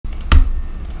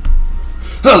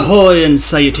Ahoy and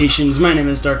salutations, my name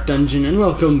is Dark Dungeon and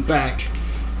welcome back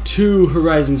to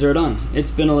Horizon Zero Dawn. It's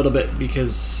been a little bit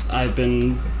because I've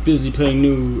been busy playing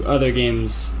new other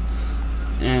games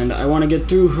and I want to get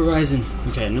through Horizon.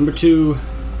 Okay, number 2,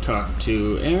 talk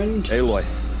to Aaron. Aloy.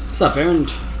 What's up, Aaron?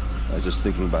 I was just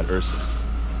thinking about Ursa.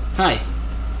 Hi.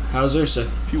 How's Ursa?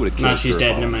 If you would have killed No, she's her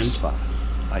dead, on never the mind. spot.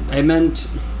 I know. I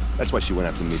meant... That's why she went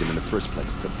out to meet him in the first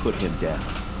place, to put him down.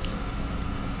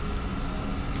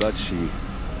 But she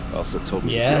also told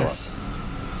me yes. to grow up.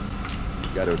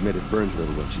 Gotta admit, it burned a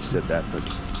little when she said that, but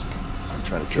I'm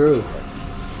trying to True. take it apart.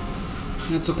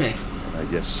 That's okay. And I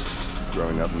guess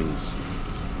growing up means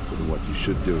doing what you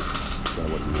should do, not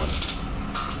what you want.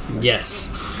 Yes.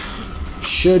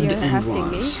 Should You're and asking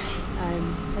wants. me?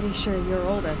 I'm pretty sure you're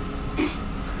older.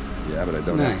 Yeah, but I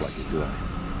don't Nice. act like it,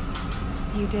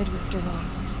 do I? You did with Dervahl.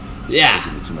 Yeah.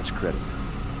 Give me too much credit.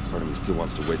 Part of me still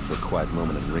wants to wait for a quiet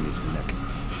moment and wring his neck.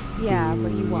 Yeah,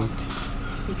 but you won't.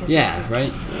 Because Yeah,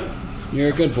 right? You're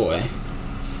a good boy.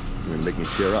 You're gonna make me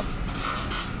tear up.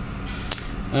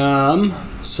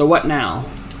 So what now?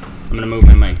 I'm gonna move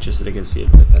my mic just so they can see it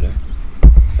a bit better.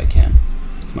 If I can.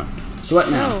 Come on. So what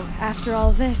now? So, after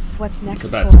all this, what's next a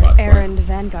for bad spot for it. Errand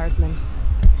Vanguardsman?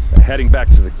 Heading back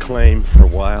to the claim for a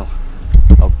while.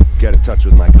 I'll get in touch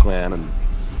with my clan and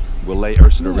we'll lay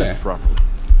Ursa to rest properly.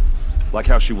 Like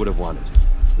how she would have wanted.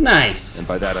 Nice. And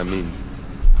by that I mean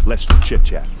less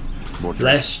chit-chat. More drinks.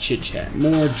 Less chit-chat.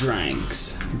 More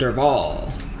drinks.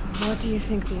 Dervahl. What do you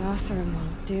think the Oseram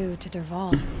will do to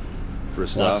Dervahl?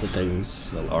 First Lots off, of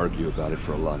things. they'll argue about it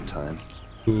for a long time.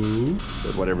 Ooh.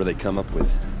 But whatever they come up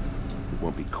with, it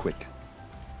won't be quick.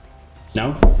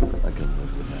 No? I can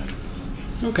live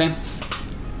with that. Okay.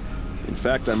 In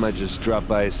fact, I might just drop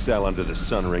by his cell under the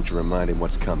sun ring to remind him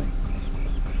what's coming.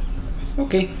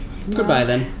 Okay. Goodbye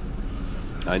then.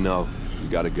 I know. You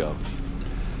gotta go.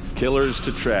 Killers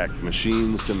to track,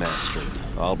 machines to master.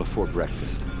 All before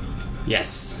breakfast.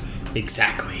 Yes.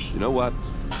 Exactly. You know what?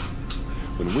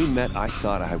 When we met, I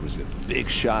thought I was a big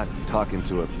shot talking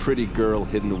to a pretty girl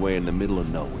hidden away in the middle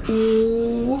of nowhere.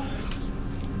 Ooh.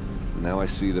 Now I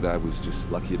see that I was just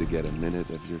lucky to get a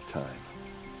minute of your time.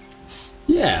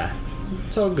 Yeah.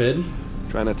 It's all good.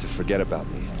 Try not to forget about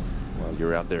me while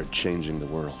you're out there changing the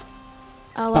world.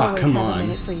 I'll Aw, always come have on. a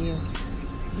minute for you.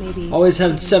 Maybe. Always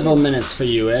have several minutes for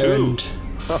you, Aaron.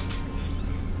 Huh.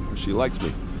 She likes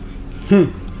me.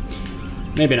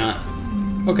 Maybe not.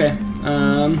 Okay.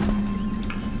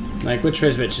 Like, which way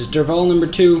is which? Is Dervahl number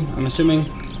 2, I'm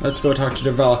assuming? Let's go talk to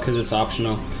Dervahl, because it's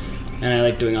optional. And I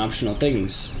like doing optional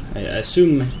things. I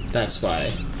assume that's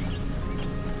why.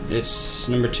 It's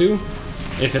number 2?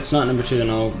 If it's not number 2, then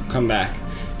I'll come back.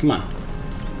 Come on.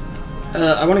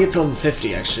 I want to get to level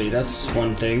 50, actually. That's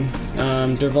one thing.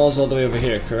 Dervahl's all the way over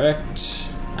here, correct?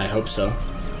 I hope so.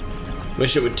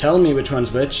 Wish it would tell me which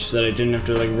one's which, so that I didn't have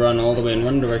to, like, run all the way in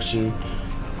one direction.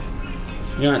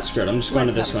 You know what, screw it. I'm just going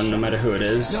to this one, no matter who it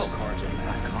is.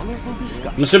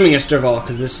 I'm assuming it's Dervahl,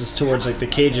 because this is towards, like, the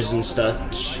cages and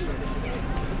such.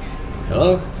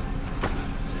 Hello?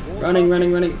 Running.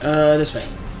 This way.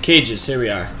 Cages, here we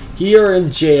are. Here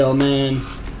in jail, man.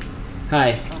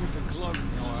 Hi.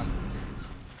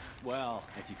 Well,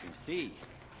 as you can see,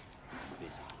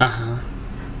 busy. Uh-huh.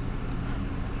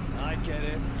 I get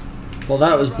it. Well,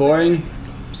 that was boring.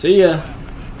 See ya.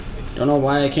 Don't know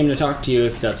why I came to talk to you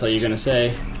if that's all you're gonna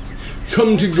say.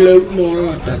 Come to gloat,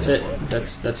 Nora. That's it.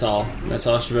 That's all. That's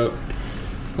all she wrote.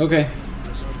 Okay.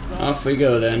 Off we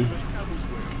go then.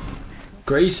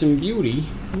 Grace and beauty?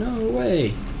 No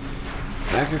way.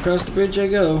 Back across the bridge I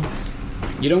go.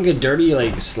 You don't get dirty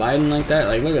like sliding like that?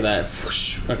 Like, look at that.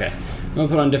 Whoosh. Okay. I'm gonna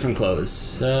put on different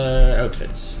clothes.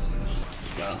 Outfits.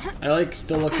 Well, I like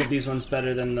the look of these ones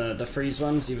better than the freeze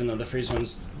ones, even though the freeze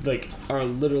ones, like, are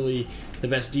literally the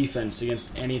best defense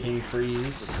against anything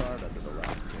freeze.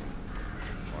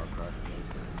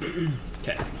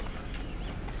 Okay.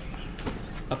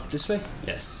 Up this way?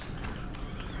 Yes.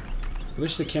 I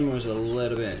wish the camera was a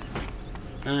little bit...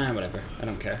 whatever. I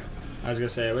don't care. I was gonna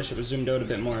say, I wish it was zoomed out a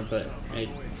bit more, but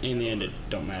in the end, it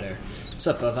don't matter. What's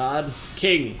up, Avad?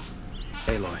 King!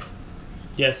 Aloy,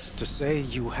 Yes. to say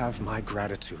you have my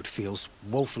gratitude feels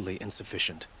woefully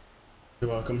insufficient. You're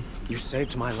welcome. You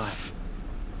saved my life.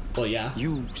 Well, yeah.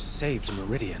 You saved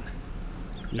Meridian.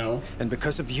 No. And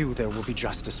because of you, there will be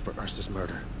justice for Ursa's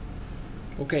murder.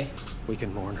 Okay. We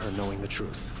can mourn her knowing the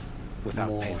truth, without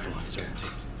Mourn. painful uncertainty.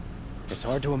 It's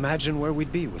hard to imagine where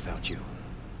we'd be without you.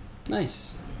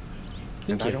 Nice.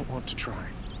 And Thank I you. don't want to try.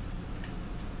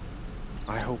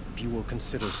 I hope you will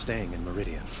consider staying in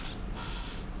Meridian.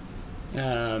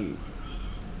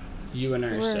 You and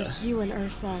Ursa. Were you and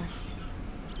Ursa,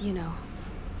 you know,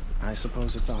 I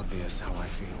suppose it's obvious how I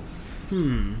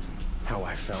feel. How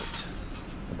I felt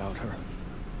about her.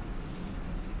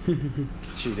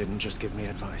 She didn't just give me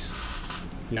advice.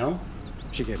 No?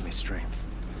 She gave me strength.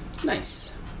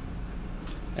 Nice.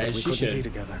 But As we she couldn't be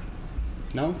should. together.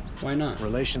 No? Why not?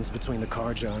 Relations between the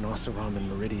Carja and Oseram and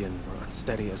Meridian were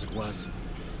unsteady as it was.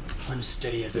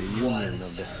 Unsteady as The it union of the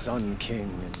was. Sun King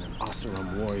and an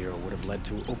Oseram warrior would have led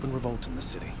to open revolt in the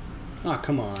city. Oh,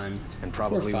 come on. And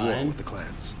probably We're war fine. with the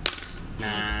clans.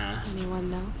 Nah.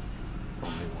 Anyone know?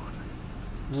 Only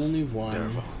one. Only one.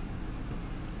 Dervahl.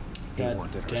 He God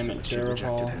wanted her, damn it, but she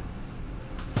rejected Dervahl. him.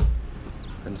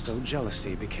 And so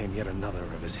jealousy became yet another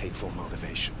of his hateful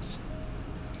motivations.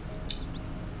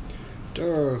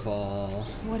 Dervahl.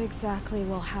 What exactly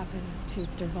will happen to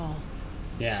Dervahl?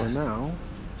 Yeah. For now,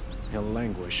 he'll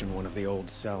languish in one of the old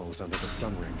cells under the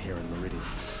Sun Ring here in Meridian.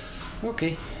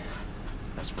 Okay.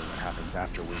 As for what happens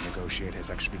after we negotiate his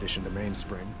expedition to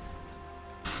Mainspring,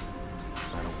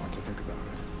 I don't want to think about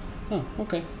it. Oh,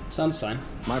 okay. Sounds fine.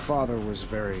 My father was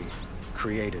very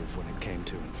creative when it came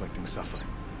to inflicting suffering.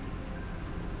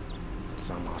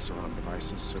 Some Oseram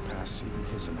devices surpass even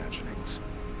his imaginings.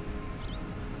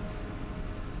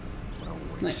 What a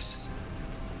waste. Nice.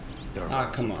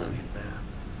 Dervahl's come a on. brilliant man.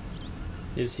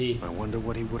 Is he? I wonder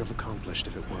what he would have accomplished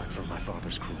if it weren't for my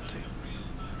father's cruelty.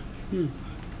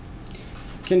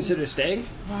 Consider staying?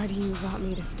 Why do you want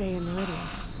me to stay in Meridian?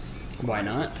 Why I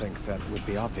not? think that would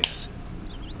be obvious.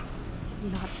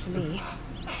 Not to me.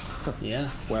 Yeah.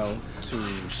 Well, to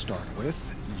start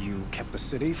with, you kept the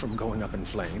city from going up in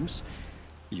flames.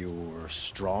 You were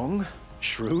strong,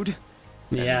 shrewd,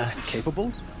 Yeah. and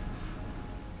capable.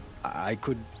 I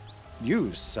could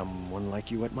use someone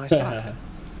like you at my side.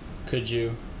 Could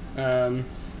you?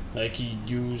 Like he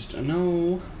used.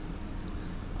 No.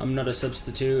 I'm not a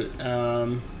substitute.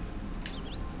 Not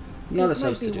a It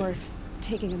substitute. might be worth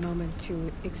taking a moment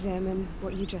to examine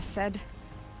what you just said.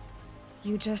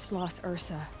 You just lost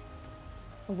Ursa,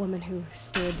 a woman who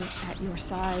stood at your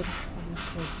side and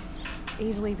could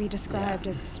easily be described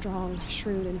as strong,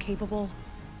 shrewd, and capable.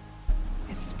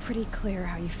 It's pretty clear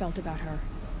how you felt about her.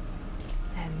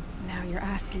 And now you're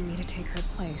asking me to take her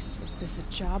place. Is this a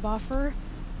job offer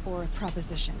or a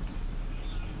proposition?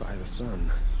 By the sun,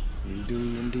 you do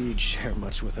indeed share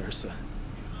much with Ursa.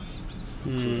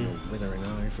 Including a withering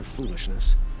eye for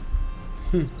foolishness.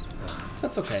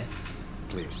 That's okay.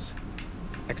 Please,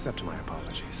 accept my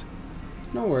apologies.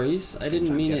 No worries. I didn't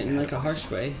I'm mean it getting in ahead like a of harsh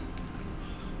way.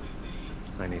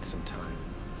 I need some time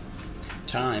to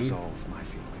Time. resolve my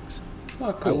feelings. Oh, I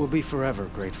will cool. be forever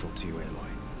grateful to you, Aloy.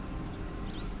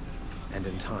 And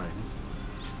in time,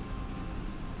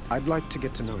 I'd like to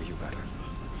get to know you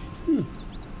better.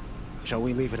 Shall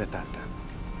we leave it at that then?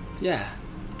 Yeah.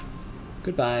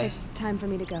 Goodbye. It's time for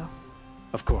me to go.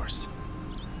 Of course.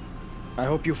 I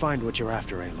hope you find what you're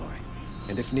after, Aloy.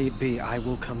 And if need be, I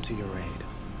will come to your aid.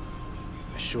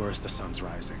 As sure as the sun's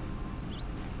rising.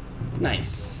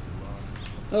 Nice.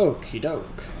 Okie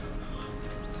doke.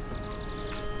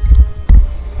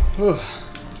 Whew.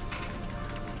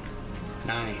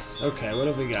 Nice. Okay, what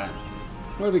have we got?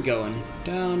 Where are we going?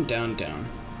 Down, down, down.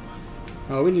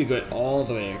 Oh, we need to go all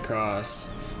the way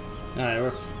across.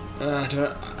 Alright,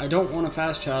 I don't want to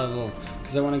fast travel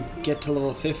because I want to get to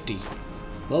level 50.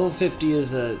 Level 50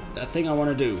 is a thing I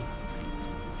want to do.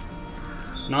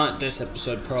 Not this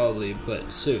episode probably,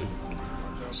 but soon.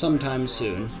 Sometime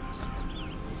soon.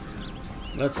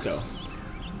 Let's go.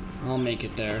 I'll make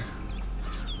it there.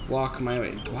 Walk my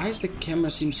way. Why does the camera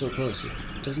seem so close? It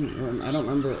doesn't. I don't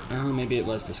remember. Oh, maybe it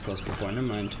was this close before. Never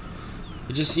mind.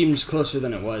 It just seems closer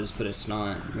than it was, but it's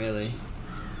not really.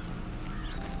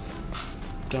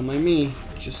 Don't mind me.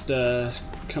 Just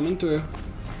coming through.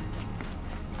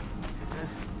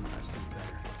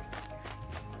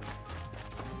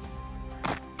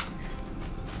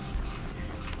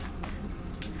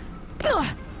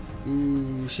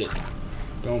 Ooh, shit.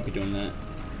 Don't be doing that.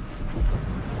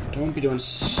 Don't be doing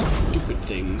stupid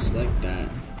things like that.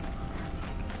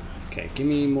 Okay, give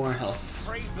me more health.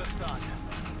 Praise the sun.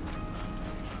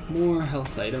 More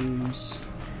health items.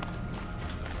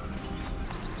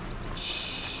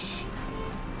 Shh.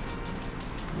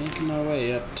 Making my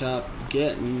way up top.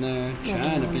 Getting there.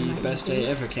 Trying to be the best I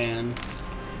ever can.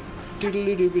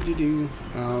 Doodle-doo-doo-doo-doo.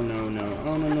 Oh, no, no.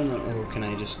 Oh, no, no, no. Oh, can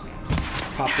I just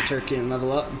pop the turkey and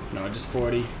level up? No, just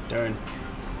 40. Darn.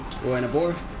 Oh, and a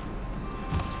boar.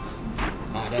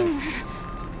 Oh,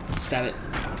 damn. Stab it.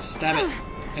 Stab it.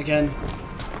 Again.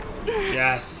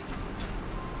 Yes.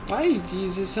 Why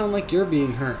does it sound like you're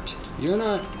being hurt? You're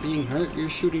not being hurt. You're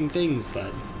shooting things,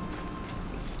 bud.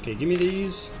 Okay, give me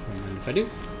these. Don't mind if I do.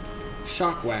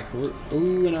 Shock whack.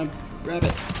 Ooh, and a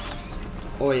rabbit.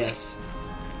 Oh yes.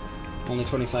 Only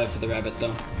 25 for the rabbit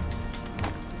though.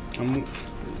 I'm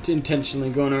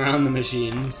intentionally going around the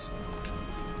machines.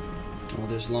 Oh,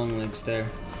 there's long legs there.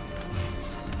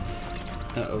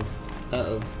 Uh-oh.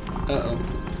 Uh-oh. Uh-oh.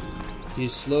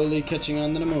 He's slowly catching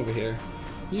on that I'm over here.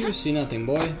 You see nothing,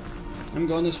 boy. I'm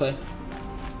going this way.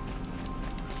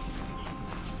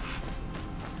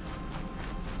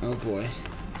 Oh boy.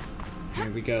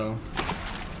 Here we go.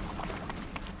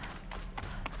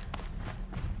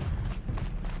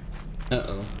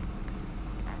 Uh-oh.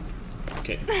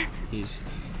 Okay. He's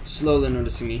slowly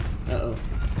noticing me. Uh-oh.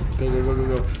 Go, go, go,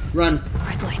 go, go. Run!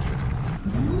 Red light.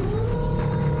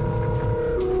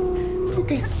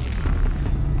 Okay.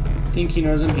 Think he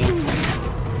knows I'm here.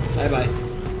 Bye-bye.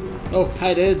 Oh,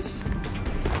 hi, dudes.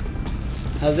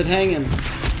 How's it hanging?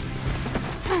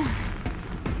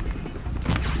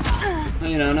 Oh,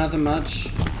 you know, nothing much.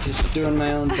 Just doing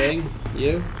my own thing.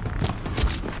 You?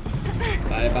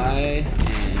 Bye-bye,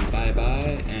 and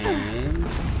bye-bye, and...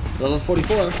 Level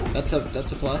 44. That's a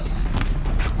plus.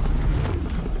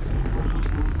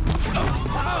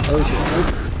 Oh, shit.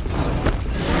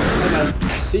 Oh.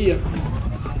 Bye-bye. See ya.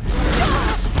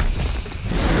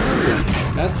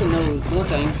 That's a no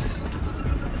thanks.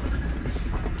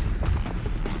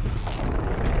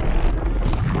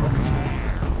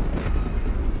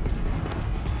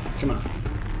 Come on.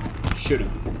 Shoot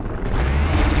him.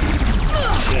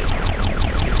 Shit.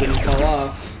 It didn't fall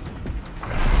off.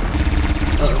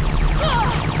 Uh-oh.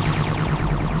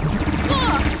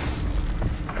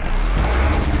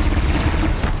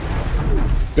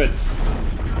 Good.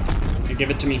 Okay, give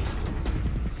it to me.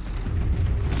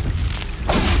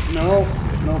 No.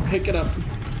 No, pick it up.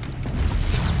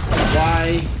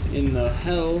 Why in the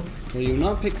hell will you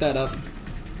not pick that up?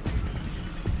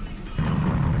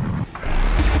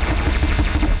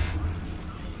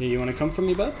 Hey, you wanna come for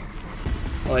me, bud?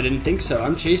 Oh, I didn't think so.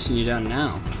 I'm chasing you down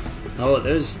now. Oh,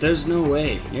 there's no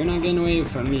way. You're not getting away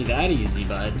from me that easy,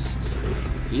 buds.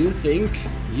 You thought?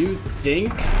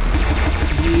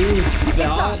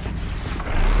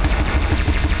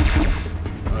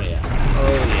 Oh yeah.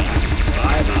 Oh yeah.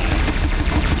 Bye-bye.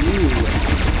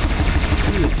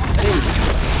 You think?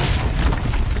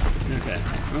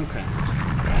 Okay.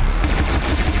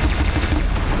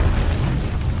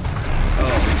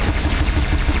 Oh.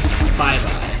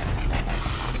 Bye-bye.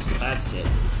 That's it.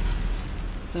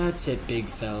 That's it, big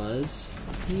fellas.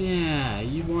 Yeah,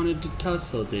 you wanted to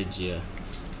tussle, did you?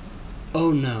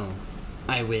 Oh no.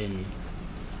 I win.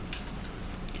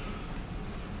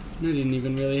 I didn't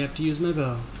even really have to use my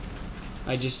bow.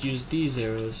 I just used these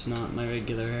arrows, not my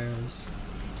regular arrows.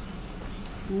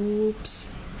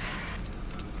 Oops.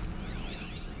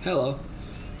 Hello.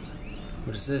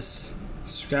 What is this?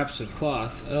 Scraps of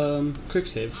cloth. Quick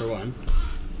save for one.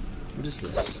 What is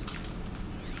this?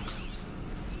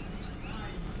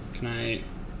 Can I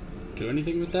do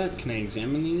anything with that? Can I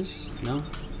examine these? No?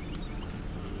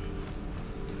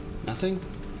 Nothing?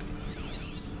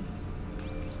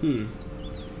 Kinda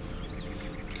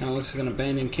looks like an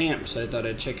abandoned camp, so I thought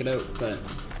I'd check it out, but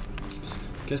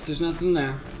guess there's nothing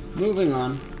there. Moving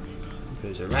on.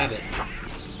 There's a rabbit.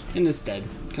 And it's dead.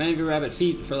 Can I have your rabbit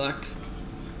feet for luck?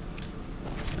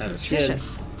 Rabbit's good.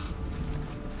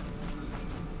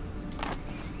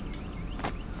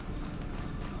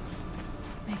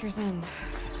 Maker's End.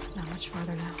 Not much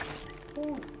farther now.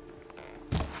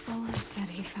 Roland said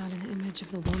he found an image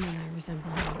of the woman I resemble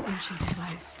in an ancient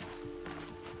device.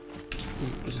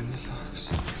 It was in the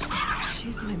fox.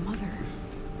 She's my mother.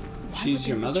 She's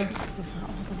your mother? Traces of her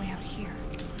all the way out here.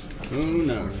 Who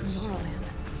knows? From Noraland.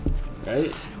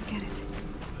 Right? I don't get it.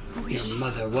 Your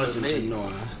mother wasn't a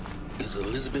Nora. Is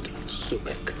Elizabeth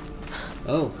Sobek.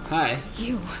 Oh, hi.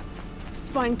 You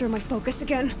spying through my focus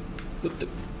again? What the?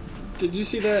 Did you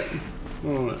see that?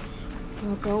 Oh,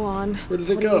 Well, go on. where did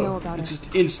it What go? do you know about it her?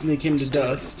 just instantly came to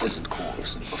dust. Present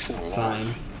course, and before long,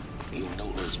 Fine. you'll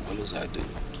know her as well as I do.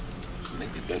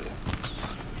 Maybe better.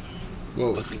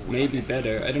 Whoa, maybe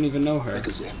better. I don't even know her.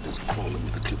 Maker's End is crawling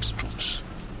with Eclipse troops.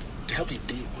 To help you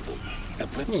deal with them,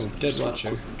 I've left Oh, some Dead useful Watcher.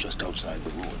 equipment just outside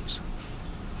the ruins.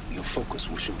 Your focus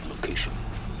will show the location.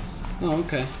 Oh,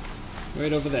 okay.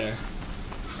 Right over there.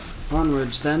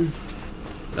 Onwards, then.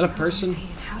 Is that a person?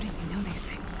 How does he know these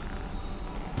things?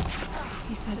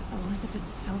 He said Elizabeth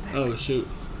Sobek. Oh, shoot.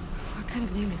 What kind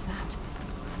of name is that?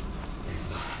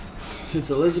 It's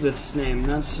Elizabeth's name.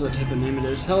 That's what type of name it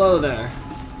is. Hello there.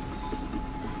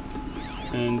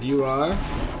 And you are?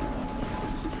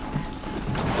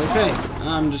 Okay.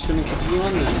 I'm just gonna continue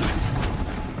on then.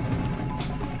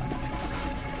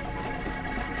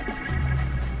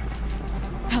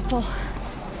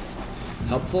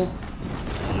 Helpful?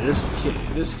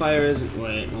 This fire isn't.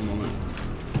 Wait, one moment.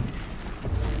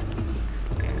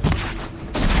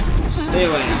 Stay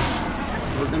away.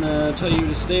 We're gonna tell you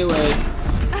to stay away.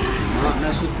 Do not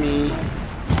mess with me.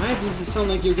 Why does it sound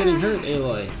like you're getting hurt,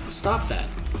 Aloy? Stop that.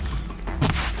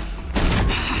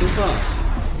 Piss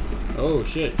off. Oh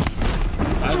shit.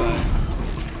 Bye bye.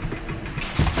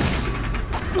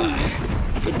 Bye.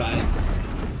 Goodbye.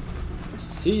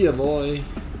 See ya, boy.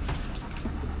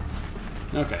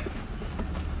 Okay.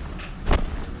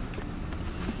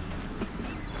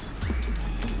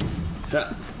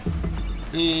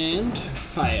 And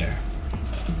fire.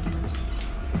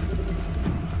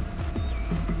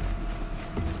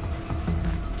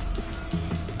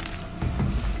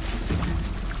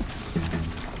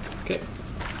 Okay.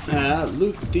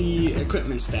 Loot the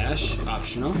equipment stash,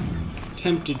 optional.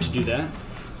 Tempted to do that.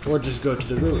 Or just go to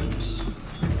the ruins.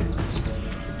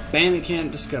 Bandit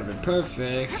camp discovered.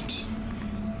 Perfect.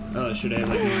 Oh, should I have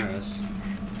like more arrows?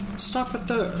 Stop at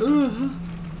the.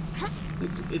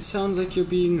 It sounds like you're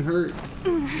being hurt,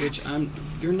 which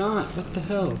you're not. What the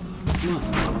hell? Come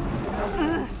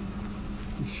on.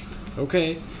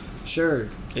 Okay, sure.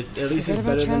 At least it's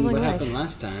better than what happened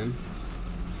last time.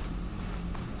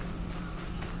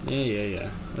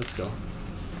 Yeah. Let's go.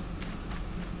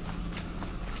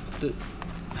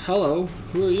 Hello,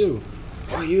 who are you?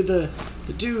 Oh, are you the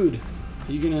dude?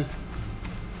 Are you gonna?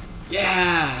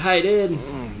 Yeah, I did.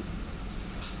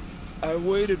 I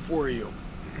waited for you.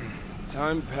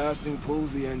 Time passing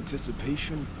pulls the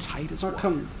anticipation tight as well.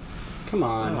 Come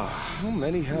on. How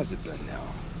many has it been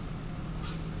now?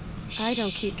 I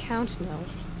don't keep count, no.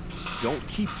 Don't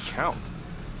keep count.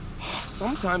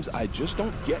 Sometimes I just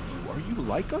don't get you. Are you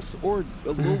like us or a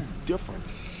little different?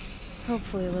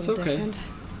 Hopefully a little different.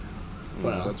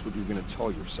 Well, that's what you're gonna tell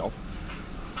yourself.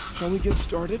 Shall we get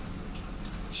started?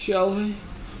 Shall we?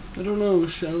 I don't know,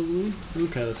 shall we?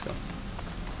 Okay, let's go.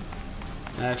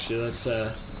 Actually, let's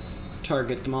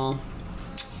target them all.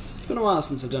 It's been a while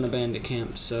since I've done a bandit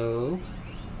camp, so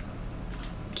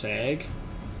tag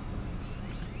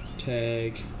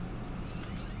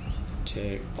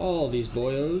all these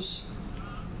boyos.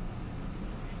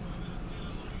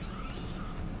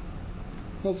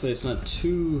 Hopefully it's not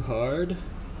too hard.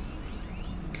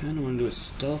 Kinda wanna do it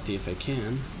stealthy if I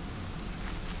can.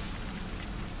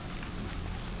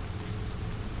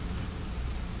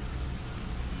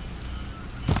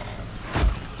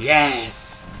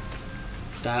 Yes!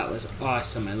 That was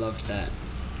awesome. I loved that.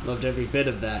 Loved every bit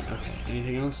of that. Okay,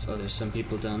 anything else? Oh, there's some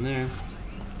people down there.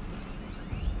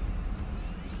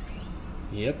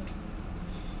 Yep.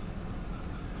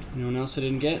 Anyone else I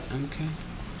didn't get? Okay.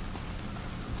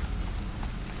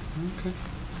 Okay.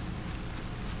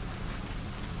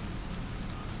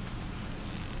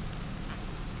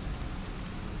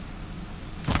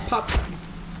 Pop!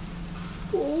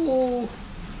 Oh!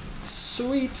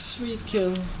 Sweet, sweet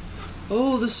kill.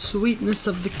 Oh, the sweetness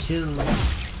of the kill.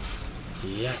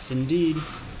 Yes, indeed.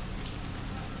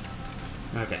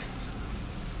 Okay.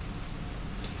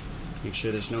 Make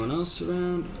sure there's no one else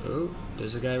around. Oh,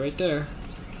 there's a guy right there.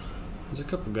 There's a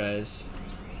couple guys.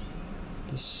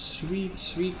 The sweet,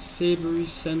 sweet savory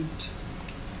scent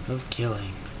of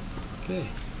killing. Okay.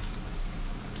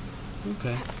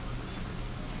 Okay.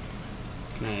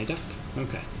 Can I duck?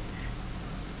 Okay.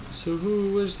 So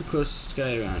where's the closest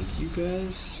guy around? You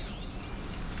guys?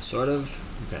 Sort of?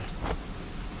 Okay.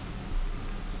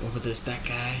 Oh, but there's that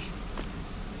guy.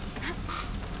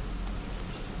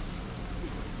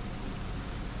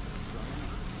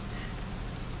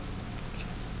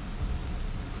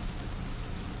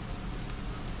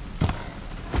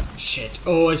 Shit.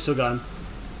 Oh, I still got him.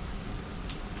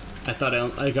 I thought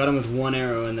I got him with one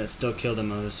arrow and that still killed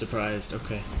him. I was surprised.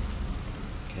 Okay.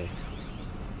 Okay.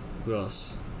 Who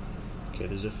else? Okay,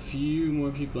 there's a few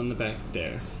more people in the back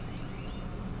there.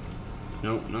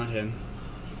 No, not him.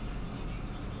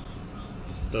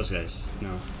 Those guys.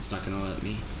 No, it's not gonna let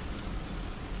me.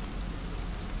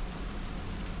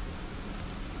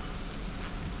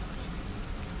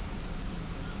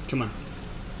 Come on.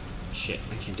 Shit,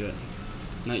 I can't do it.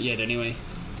 Not yet, anyway.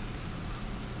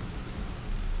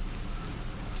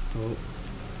 Oh.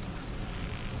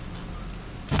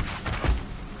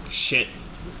 Shit.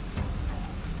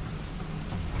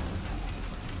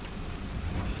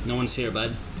 No one's here,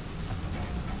 bud.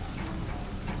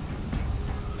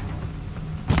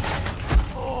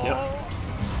 Yep.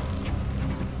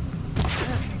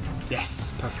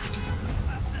 Yes, perfect.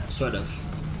 Sort of.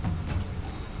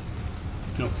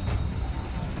 Nope.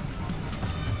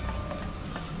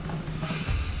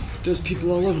 There's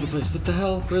people all over the place. What the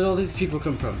hell? Where did all these people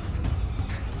come from?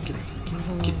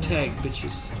 Get tagged,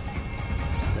 bitches.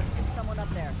 Someone up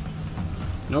there.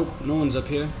 Nope, no one's up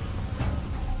here.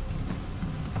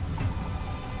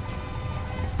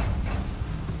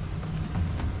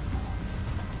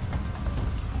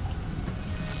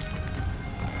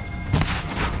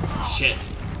 Shit.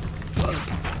 Fuck.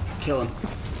 Kill him.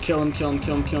 Kill him, kill him,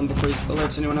 kill him, kill him before he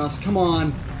alerts anyone else. Come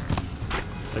on!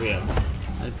 There we go.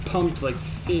 I pumped like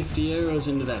 50 arrows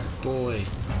into that boy.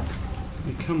 I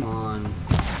mean, come on.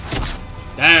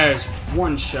 There's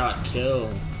one shot kill.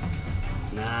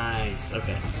 Nice.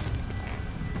 Okay.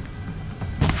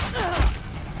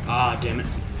 Ah, damn it.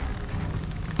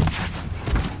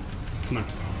 Come on.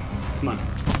 Come on.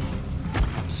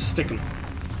 Stick him.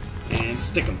 And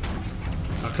stick him.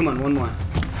 Oh, come on, one more.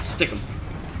 Stick him.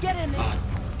 Get in there. Ah,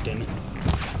 damn it.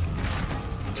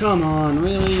 Come on,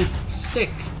 really?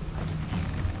 Stick.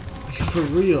 For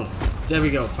real. There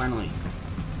we go, finally.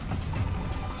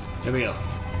 There we go.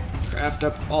 Craft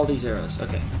up all these arrows.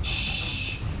 Okay.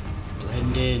 Shh.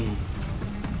 Blend in.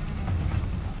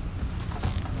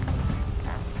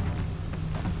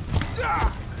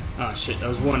 Oh shit, that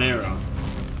was one arrow.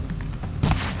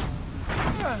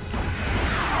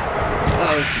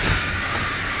 Uh-oh.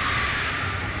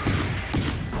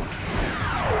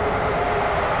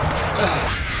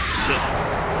 Shit.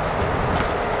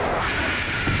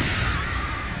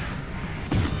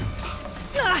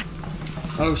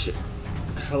 Oh shit.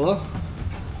 Hello?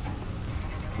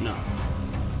 No.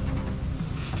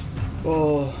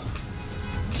 Oh.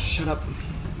 Shut up.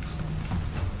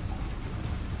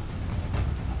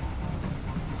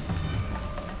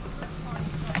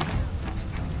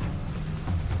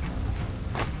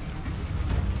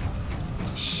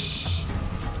 Shh.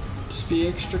 Just be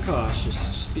extra cautious.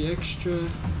 Just be extra.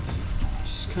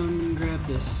 Just come and grab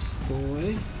this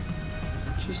boy.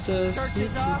 Just a Search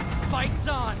is off, fight's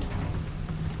on.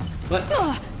 What?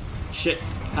 Shit.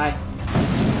 Hi.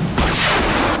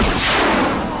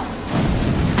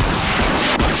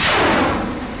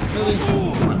 Really?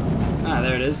 Come on. Ah,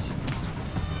 there it is.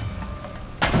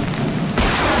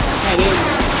 Hi, dude.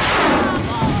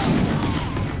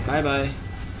 Bye-bye.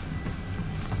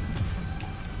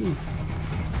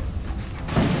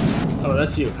 Oh,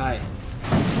 that's you. Hi.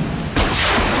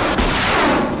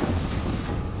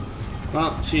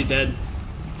 Well, she's dead.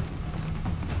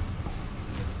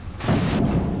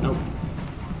 Nope.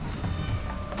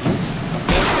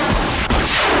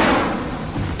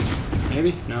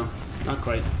 Maybe? No. Not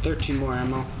quite. 13 more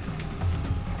ammo.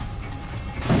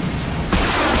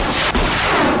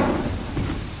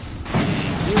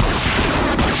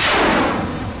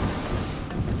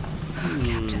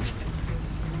 Captives.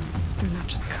 They're not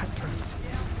just cutthroats.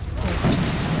 Slavers.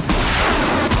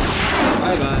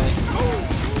 Bye-bye.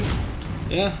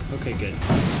 Yeah? Okay, good.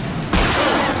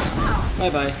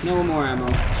 Bye-bye. No more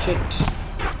ammo. Shit.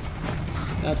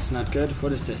 That's not good.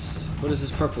 What is this? What is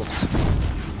this purple?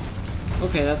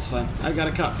 Okay, that's fine. I got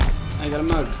a cup. I got a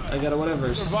mug. I got a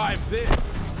whatever. Survive this.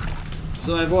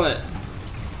 Survive what?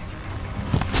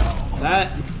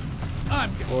 That?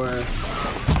 Or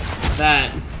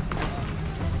that?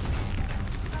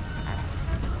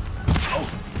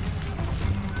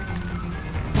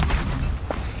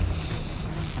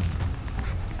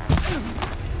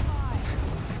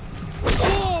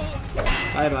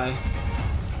 Bye-bye.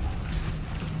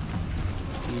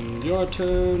 Your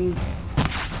turn.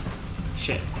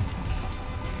 Shit.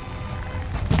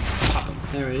 Pop him.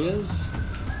 There he is.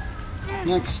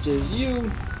 Next is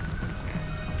you.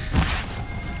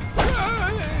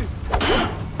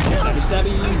 Stabby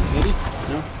stabby. Maybe?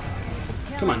 No?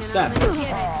 Come on, stab.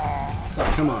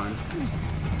 Oh, come on.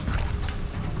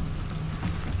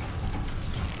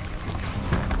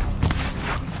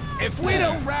 If we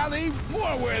don't rally,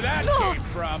 more where that came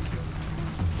from.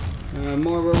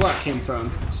 More where what came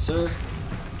from, sir?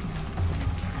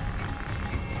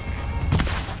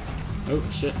 Oh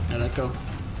shit, I let go.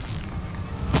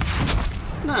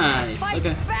 Nice,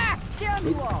 okay. Back, damn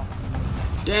you all.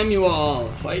 Damn you all!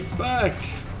 Fight back!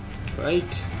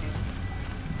 Right?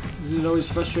 Isn't it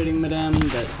always frustrating, madame,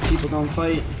 that people don't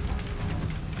fight?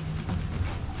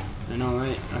 I know,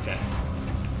 right? Okay.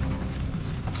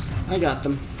 I got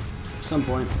them. At some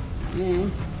point.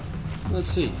 Let's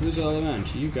see, who's all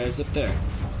around? You guys up there.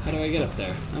 How do I get up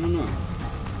there? I don't know.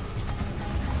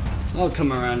 I'll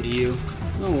come around to you.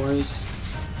 No worries.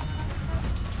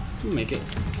 We'll make it.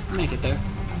 Make it there.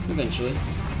 Eventually.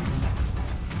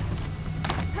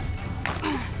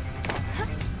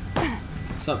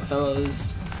 What's up,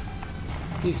 fellas?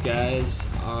 These guys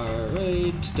are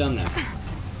right down there.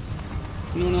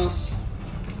 Anyone else?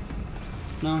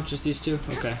 No, just these two?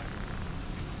 Okay.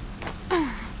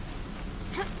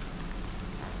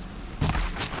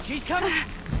 She's coming.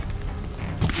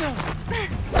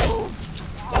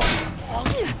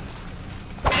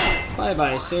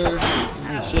 Bye-bye, sir.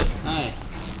 Oh, shit. Hi.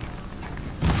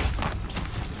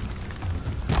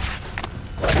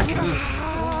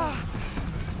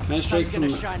 Can I strike from...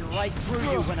 Gonna shine right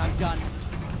through you when I'm done.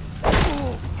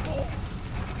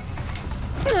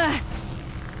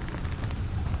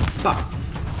 Bop.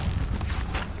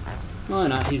 Why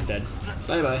not? He's dead.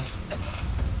 Bye-bye.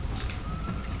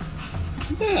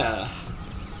 Yeah.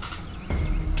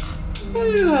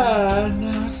 Yeah,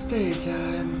 now it's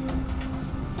daytime.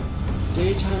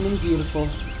 Daytime and beautiful.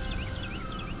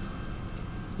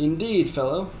 Indeed,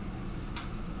 fellow.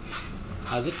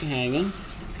 How's it hanging?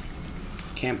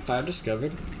 Campfire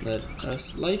discovered. Let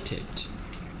us light it.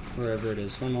 Wherever it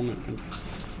is. One moment. I'm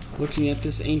looking at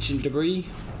this ancient debris.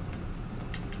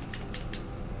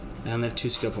 I only have 2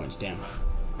 skill points. Damn.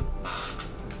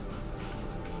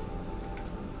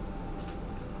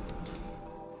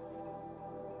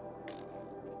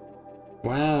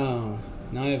 Wow.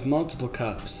 Now I have multiple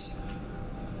cups.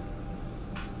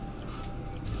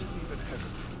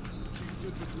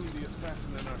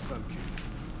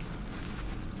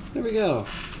 There we go.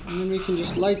 And then we can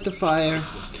just light the fire.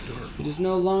 It is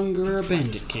no longer a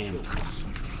bandit camp.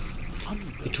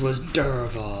 It was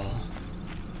Dervahl.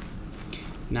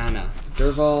 Nah.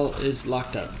 Dervahl is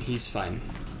locked up. He's fine.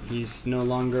 He's no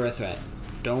longer a threat.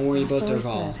 Don't worry about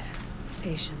Dervahl.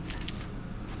 Patience.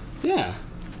 Yeah.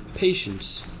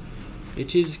 Patience.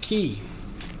 It is key.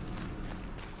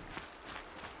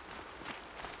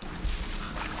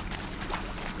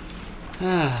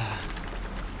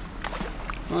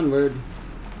 Onward.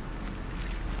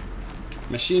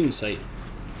 Machine sight.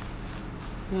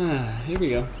 Here we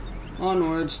go.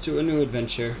 Onwards to a new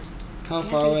adventure. How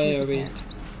far away are we?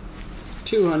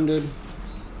 200.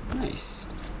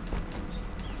 Nice.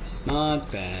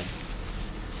 Not bad.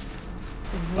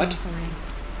 What?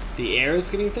 The air is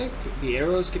getting thick? The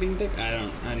arrow is getting thick? I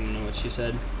don't know what she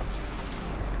said.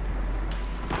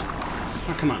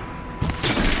 Oh, come on.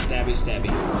 Stabby,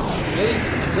 stabby. Really?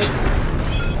 That's it?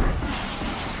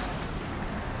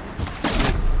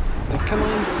 Like, come on.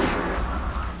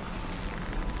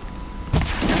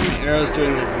 My arrow's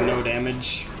doing like no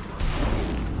damage.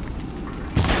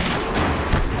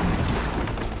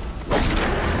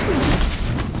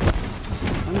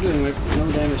 I'm doing like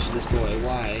no damage to this boy.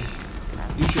 Why?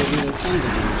 Usually I do like tons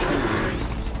of damage.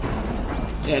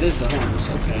 Yeah, it is the horns.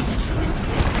 Okay.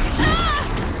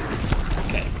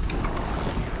 Okay.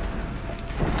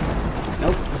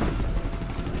 Nope.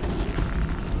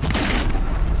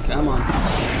 Come on.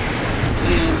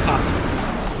 And pop.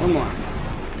 One more.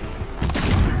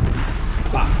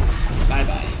 Pop.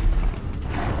 Bye-bye.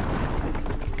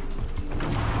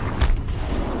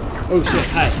 Oh shit,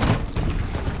 hi.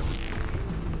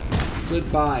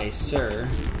 Goodbye, sir.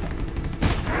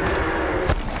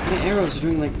 My arrows are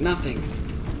doing like nothing.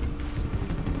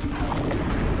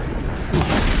 Come on.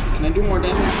 Can I do more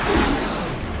damage, please?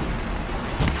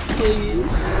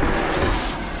 Please?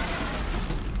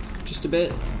 Just a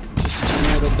bit? Just a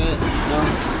tiny little bit? No?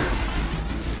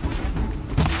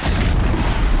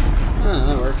 Ah,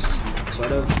 that works.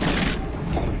 Sort of.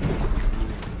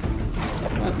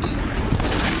 What?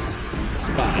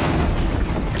 Bye.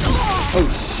 Oh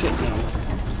shit, no.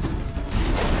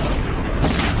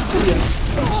 See ya.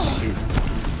 Oh shoot.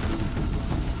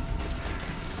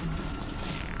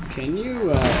 Can you,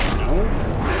 no?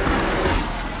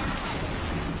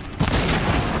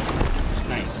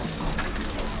 Nice.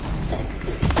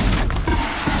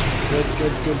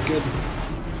 Good.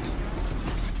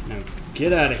 Now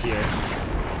get out of here,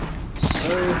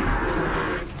 sir.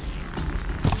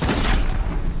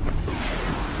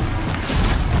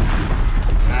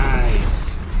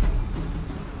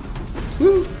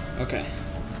 Woo! Okay.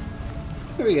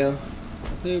 There we go.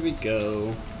 There we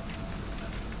go.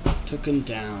 Took him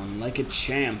down like a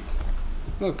champ.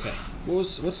 Okay.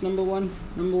 What's number one?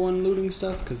 Number one looting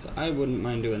stuff? Because I wouldn't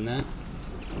mind doing that.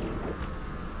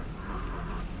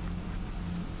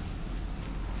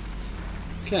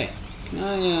 Okay. Can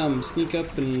I sneak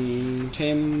up and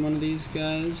tame one of these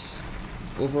guys?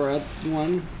 Over at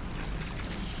one?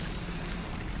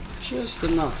 Just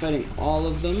I'm not fighting all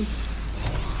of them.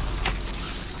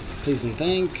 Please and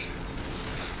thank.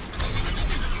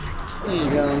 There you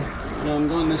go. No, I'm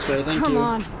going this way. Thank you. Come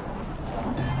on.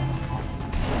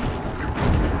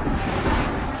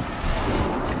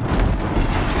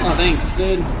 Oh, thanks,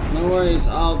 dude. No worries.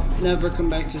 I'll never come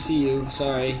back to see you.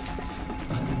 Sorry.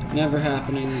 Never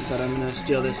happening, but I'm gonna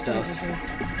steal this stuff. Not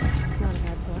a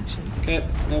bad selection. Okay,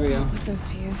 there we go. Put those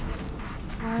to use.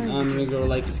 Why are you I'm gonna doing go this?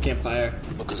 light this campfire.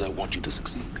 Because I want you to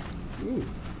succeed. Ooh.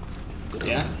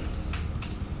 Yeah?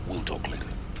 We'll talk later.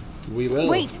 We will.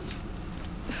 Wait!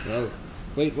 Whoa.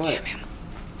 Wait, what? Damn him.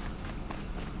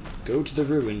 Go to the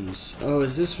ruins. Oh,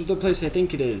 is this the place I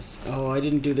think it is? Oh, I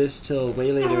didn't do this till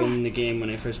way later in the game when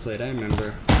I first played. I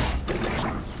remember.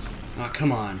 Oh,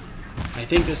 come on. I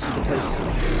think this is the place.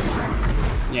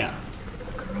 Yeah.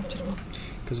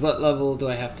 Because what level do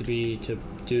I have to be to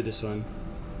do this one?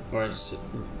 Or,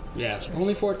 yeah,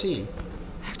 only 14.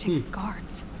 Acting's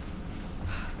guards.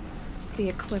 The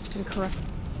Eclipse and corrupt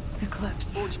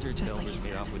Eclipse. Forged her Just tell like you is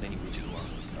made said. off with any region along,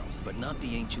 but not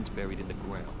the ancients buried in the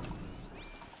ground.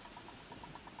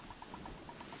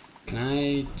 Can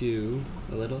I do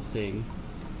a little thing?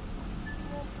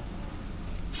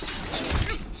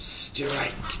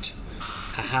 Striked.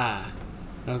 Haha.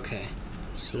 Okay.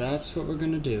 So that's what we're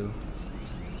gonna do.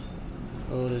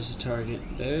 Oh, there's a target.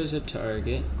 There's a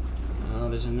target. Oh,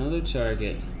 there's another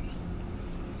target.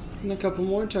 And a couple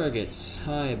more targets.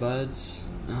 Hi, buds.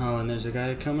 Oh, and there's a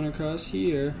guy coming across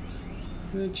here,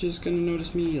 which is gonna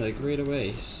notice me, like, right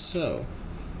away. So.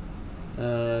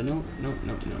 Nope.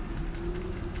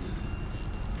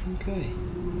 Okay.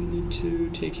 We need to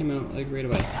take him out, like, right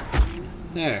away.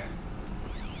 There.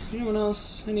 Anyone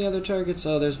else? Any other targets?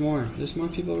 Oh, there's more. There's more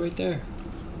people right there.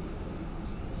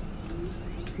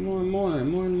 More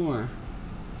and more.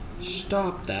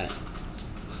 Stop that.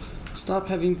 Stop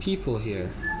having people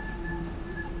here.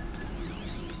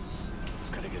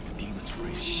 Gotta get the demons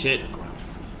raised. Shit.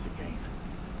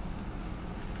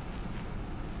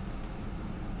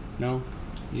 No,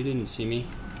 you didn't see me.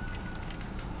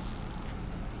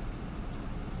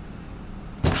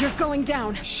 You're going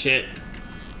down. Shit.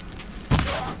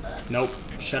 Nope.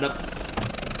 Shut up.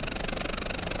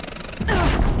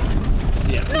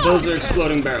 Yeah, those are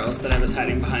exploding barrels that I was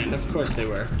hiding behind. Of course they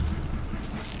were.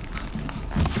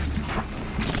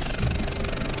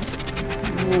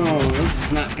 Oh, this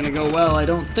is not gonna go well, I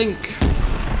don't think.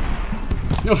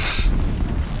 Oof.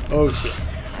 Oh shit.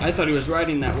 I thought he was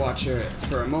riding that Watcher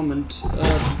for a moment. Oh,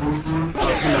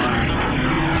 come on.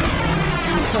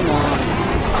 Come on.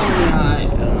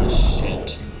 Oh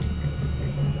shit.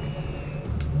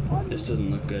 This doesn't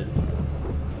look good.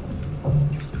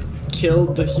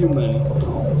 Killed the human.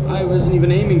 I wasn't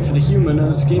even aiming for the human, I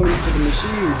was aiming for the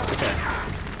machine. Okay.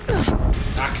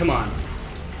 Ah, come on.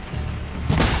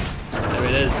 There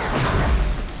it is.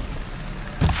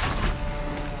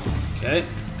 Okay.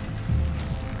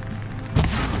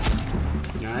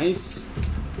 Nice.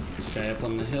 This guy up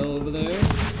on the hill over there.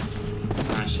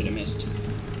 Ah, shit, I missed.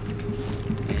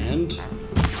 And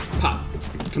pop.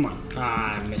 Come on.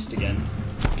 Ah, I missed again.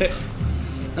 Okay.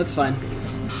 That's fine.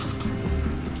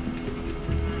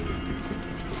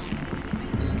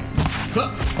 Huh.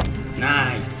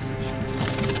 Nice.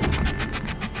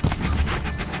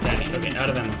 Stabbing. Okay, out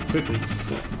of ammo.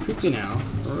 Quickly now.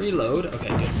 Reload.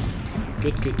 Okay,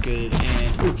 good.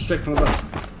 And ooh, strike from above.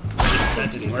 Shit, that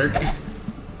didn't work.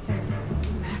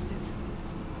 Massive.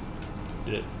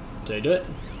 Did I do it?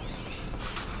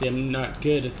 See, I'm not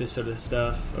good at this sort of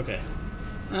stuff. Okay.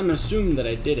 I'm assuming that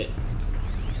I did it.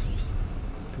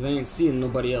 Because I ain't seeing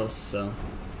nobody else, so.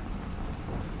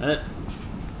 That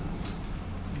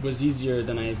was easier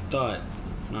than I thought.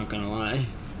 Not gonna lie.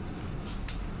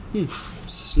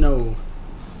 Snow.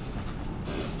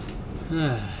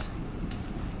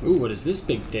 Ooh, what is this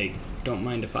big thing? Don't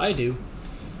mind if I do.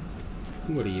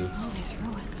 What are you? All these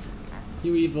ruins.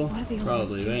 You evil? What are the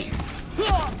Probably, elements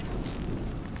right?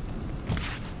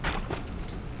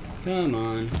 Come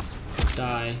on.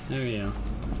 Die. There we go.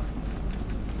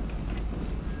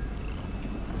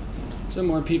 Some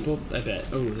more people, I bet.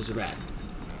 Oh, there's a rat.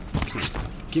 Come on.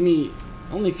 Give me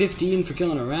only 15 for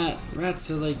killing a rat. Rats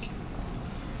are like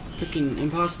freaking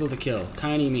impossible to kill.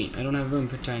 Tiny meat. I don't have room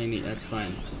for tiny meat. That's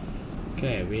fine.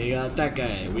 Okay, we got that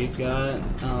guy. We've got...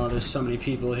 Oh, there's so many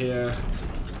people here.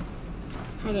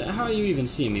 How are you even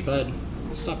seeing me, bud?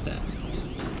 Stop that.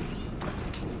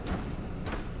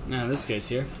 Now, this guy's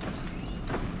here.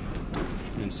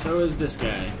 And so is this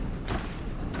guy.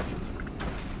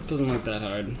 Doesn't look that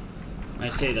hard. I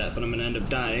say that, but I'm gonna end up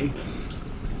dying.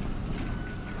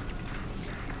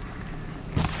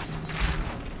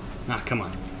 Ah, come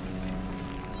on.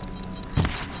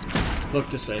 Look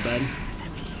this way, bud.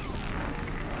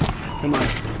 Come on.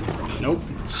 Nope.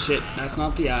 Shit, that's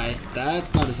not the eye.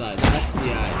 That's not his eye. That's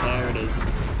the eye. There it is.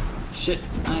 Shit,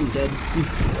 I'm dead.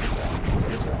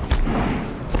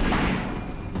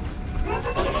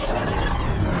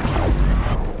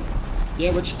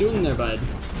 Yeah, what you doing there, bud?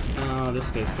 Oh, this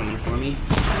guy's coming for me.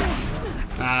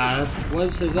 Ah, that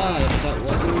was his eye, but that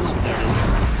wasn't enough. There it is.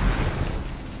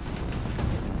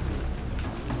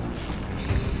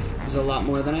 There's a lot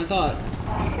more than I thought.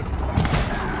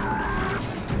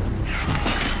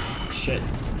 Shit.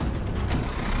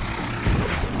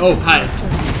 Oh, hi.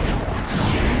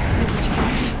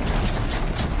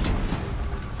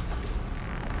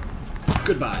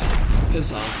 Goodbye.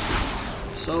 Piss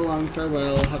off. So long,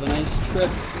 farewell. Have a nice trip.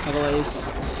 Have a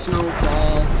nice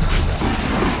snowfall.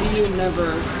 See you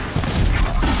never. I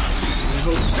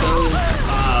hope so.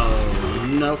 Oh,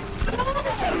 nope.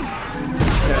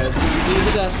 This guy's gonna be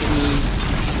the death of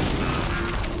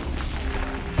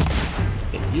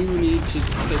me. But you need to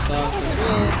piss off as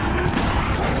well.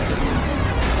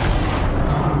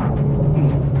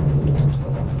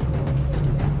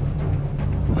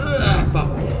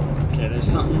 Okay,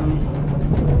 there's something. Come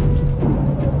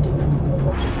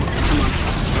on.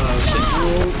 Oh shit, no.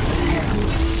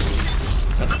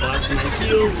 That's the last of my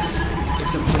heals.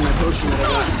 Except for my potion that I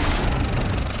got.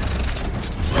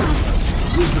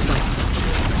 Use this one.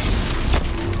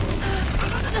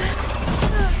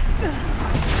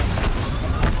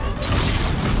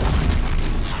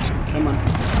 Come on.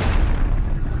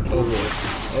 Oh boy.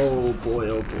 Oh boy,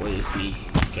 oh boy, it's me.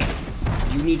 Okay.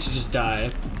 You need to just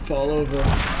die. Fall over.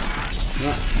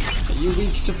 You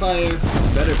weak to fire.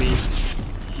 Better be.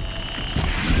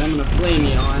 Because I'm gonna flame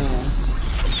your ass.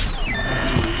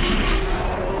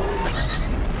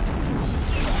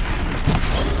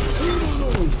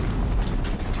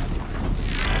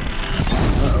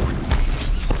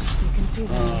 You can see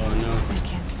them. Oh no. I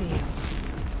can't see you.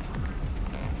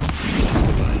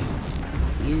 Goodbye.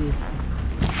 You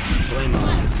flame on.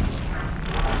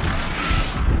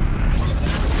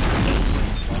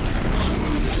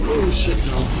 Oh shit,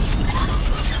 no.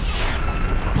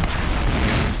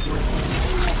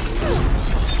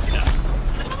 Yeah.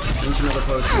 Drink another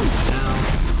potion. Now.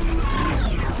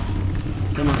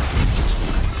 Come on.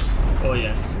 Oh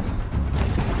yes.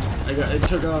 I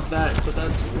took off that, but that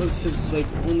was his like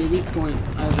only weak point.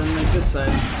 Other than like this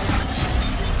side.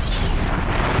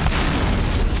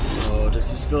 Oh, does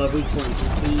he still have weak points?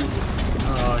 Please.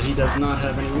 Oh, he does not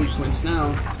have any weak points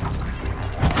now.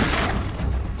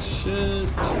 Shit.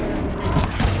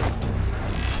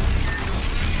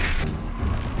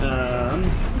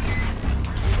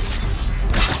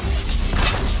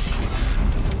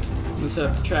 Let's set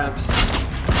up the traps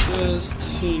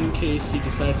just in case he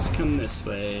decides to come this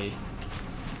way.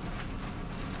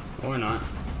 Or not.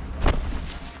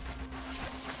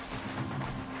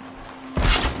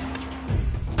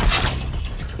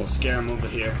 We'll scare him over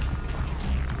here.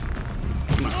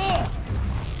 Come on.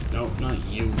 No, not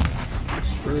you.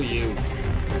 Screw you.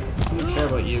 I don't care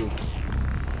about you.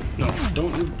 No,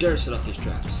 don't you dare set off these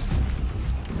traps.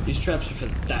 These traps are for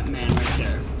that man right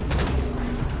there.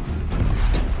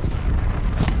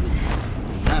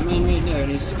 That man right there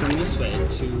needs to come this way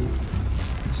to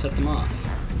set them off.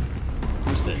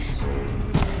 Who's this?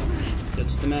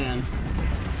 That's the man.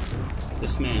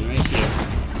 This man right here.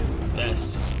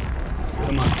 Yes.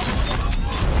 Come on.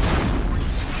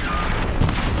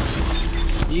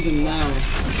 Even now.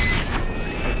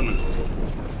 Oh, come on.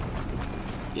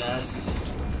 Yes.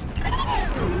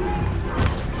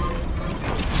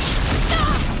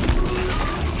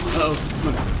 Uh-oh, come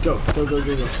on. Go, go, go,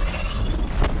 go, go.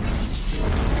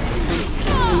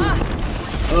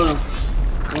 Oh no.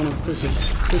 Oh no, quickly,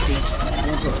 quickly.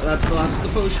 That's the last of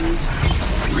the potions.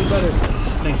 So you better.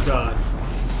 Thank God.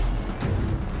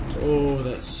 Oh,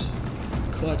 that's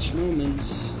clutch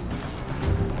moments.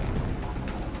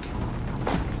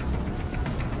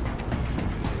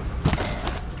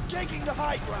 Taking the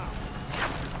high ground.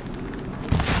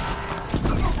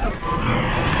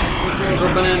 It's over,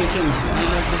 Bananakin. I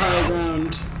have the high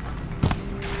ground.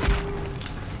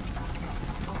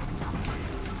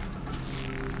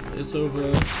 It's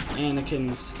over,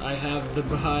 Anakin's. I have the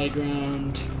high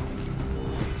ground.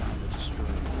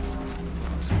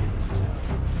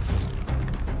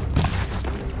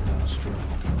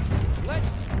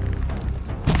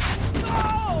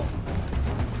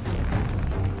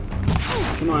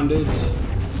 Come on, dudes.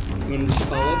 You wanna just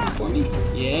fall over for me?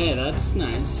 Yeah, that's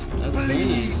nice. That's very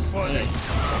nice. Hey.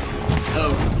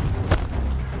 Oh.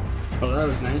 Oh, that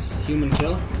was nice. Human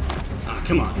kill? Ah,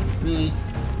 come on. Really?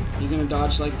 You're gonna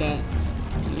dodge like that?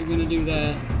 You're gonna do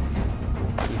that?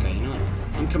 Okay, you know what?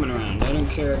 I'm coming around. I don't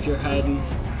care if you're hiding.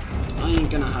 I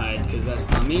ain't gonna hide, because that's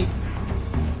not me.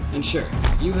 And sure,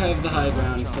 you have the high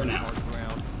ground for now.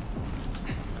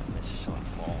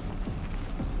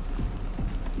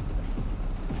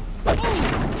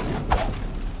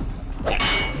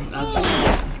 That's what you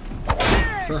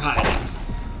get for hiding.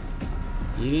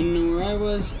 You didn't know where I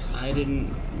was. I didn't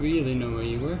really know where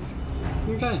you were.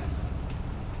 Okay.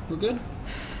 We're good?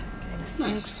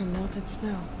 Nice. From melted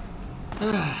snow.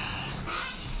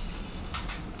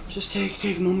 Just take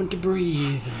a moment to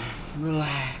breathe and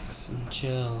relax and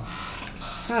chill.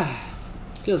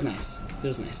 Feels nice.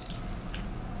 Feels nice.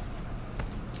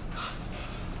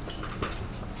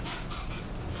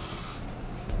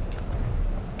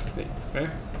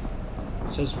 Where?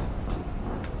 It says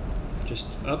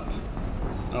just up.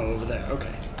 Oh, over there.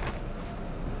 Okay.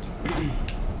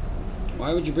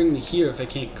 Why would you bring me here if I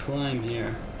can't climb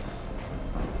here?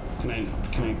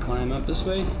 Can I climb up this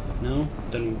way? No?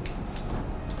 Then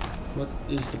what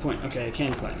is the point? Okay, I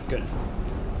can climb. Good.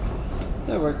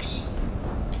 That works.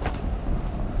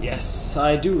 Yes,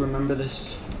 I do remember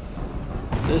this.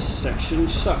 This section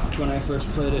sucked when I first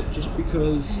played it, just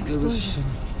because there was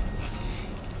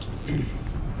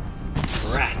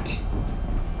rat.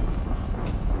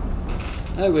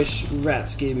 I wish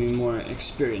rats gave me more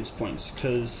experience points,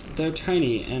 because they're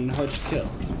tiny and hard to kill.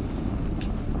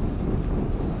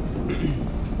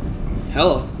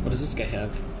 Hello, what does this guy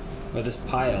have? Or this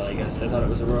pile, I guess. I thought it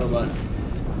was a robot.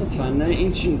 That's fine. An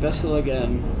ancient vessel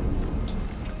again.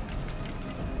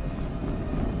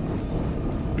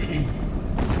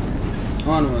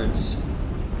 Onwards.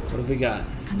 What have we got?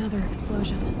 Another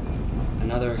explosion.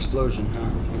 Another explosion, huh?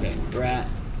 Okay. Rat.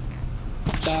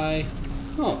 Die.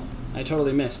 Oh, I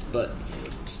totally missed, but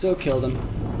still killed him.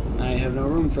 I have no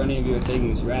room for any of your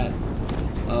things, rat.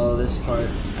 Oh, this part.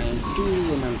 I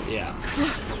do remember. Yeah.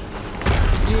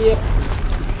 Yep.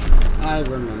 I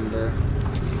remember.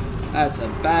 That's a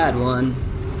bad one.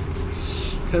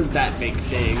 Cause that big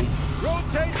thing.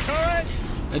 Rotate turret!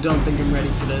 I don't think I'm ready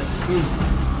for this. I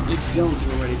don't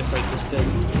think I'm ready to fight this thing.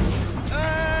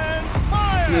 And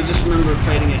fire! And I just remember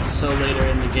fighting it so later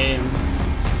in the game.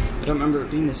 I don't remember it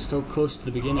being this so close to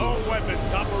the beginning. All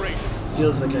weapons operational.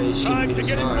 Feels like I shouldn't Time be to this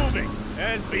get far. it moving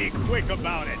and be quick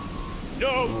about it.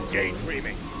 No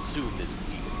daydreaming. Soon this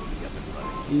demon will be up and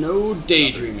running. No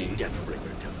daydreaming.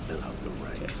 Deathbringer to fill out the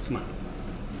Okay, ranks. come on.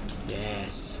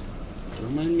 Yes.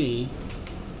 Don't mind me.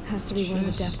 Has to be one of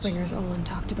the Just- Deathbringers Olin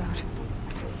talked about.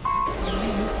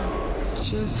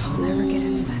 Just I'll never get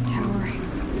into that tower.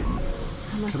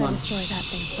 Unless Come I on. destroy that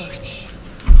thing first.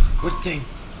 What thing?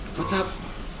 What's up?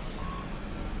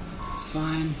 It's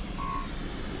fine.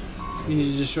 We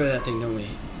need to destroy that thing, don't we?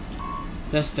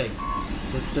 This thing.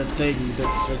 The thing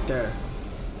that's right there.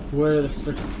 Where the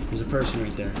frick? There's a person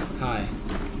right there. Hi.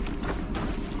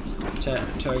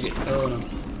 Target. Oh no.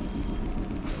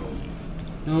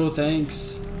 No,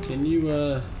 thanks. Can you,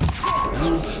 No.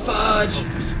 Fudge!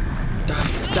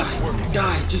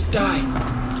 Die! Just die!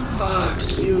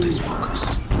 Fuck you!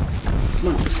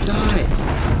 Come on, die!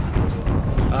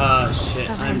 Ah, shit,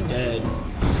 I'm dead.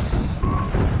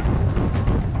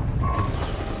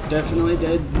 Definitely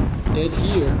dead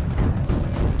here.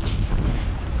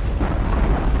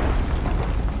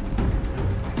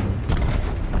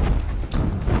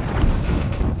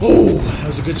 Oh, that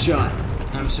was a good shot.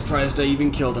 I'm surprised I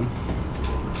even killed him.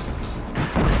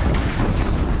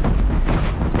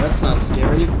 That's not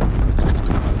scary.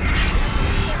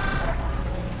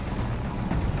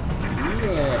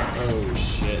 Oh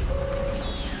shit.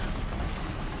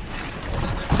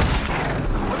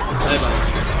 Hey, buddy.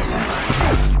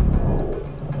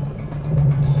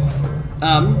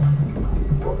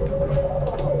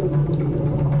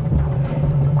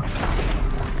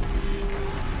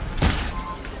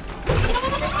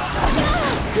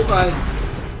 Goodbye.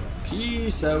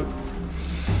 Peace out.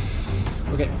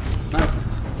 Okay, now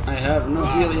I have no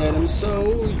healing items,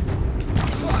 so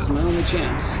this is my only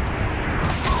chance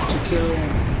to kill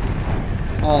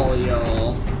all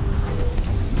y'all.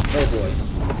 Oh boy.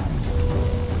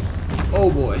 Oh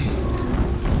boy.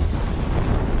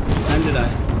 Time to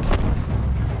die.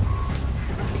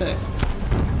 Okay.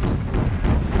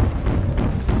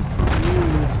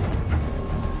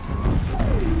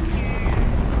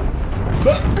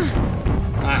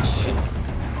 Ah, shit.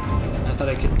 I thought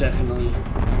I could definitely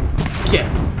get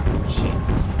him. Shit.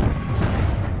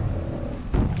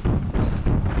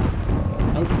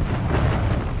 Nope.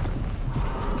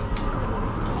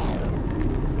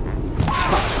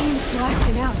 He's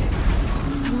blasting out.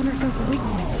 I wonder if there's a weak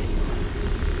point.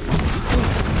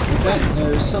 Okay,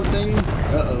 there's something.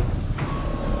 Uh-oh.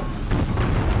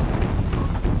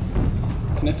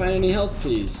 Can I find any health,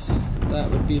 please? That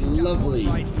would be lovely.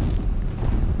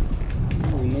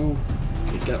 Oh no.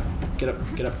 Okay, get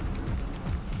up.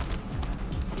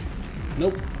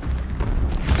 Nope.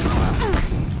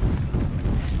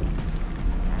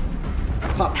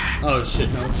 Pop. Oh shit,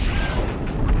 no.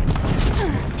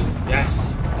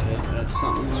 Yes. Okay, that's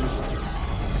something.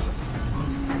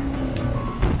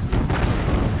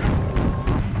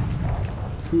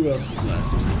 Who else is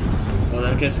left? Oh,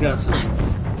 that guy's got something.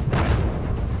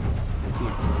 Come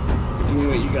on. Give me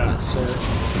what you got, sir.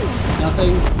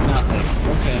 Nothing? Nothing.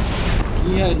 Okay.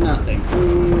 He had nothing.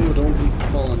 Ooh, don't be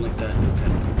falling like that.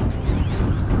 Okay.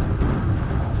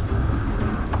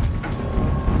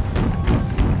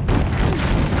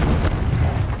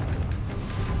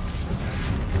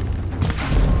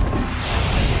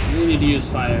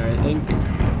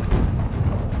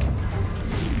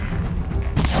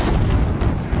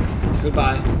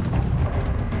 Goodbye.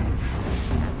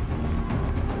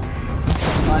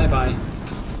 Bye-bye.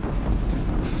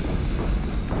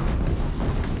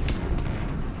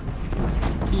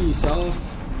 Peace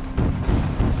off.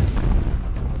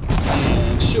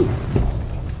 And shoot.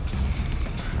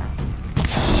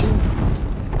 Shoot.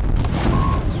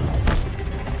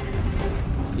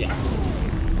 Yeah.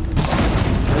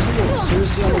 Are you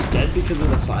seriously almost dead because of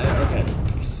the fire? Okay.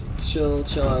 Chill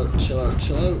out.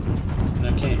 And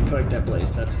I can't collect that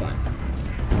blaze, that's fine.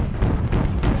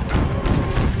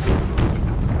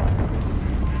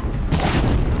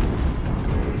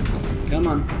 Come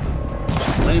on.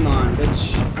 Flame on,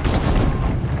 bitch.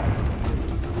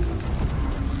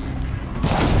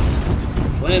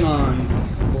 Flame on,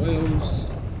 boyos.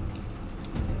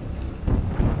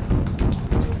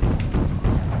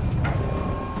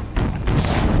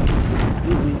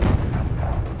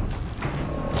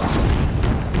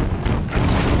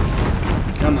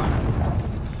 Come on.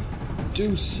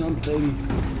 Do something.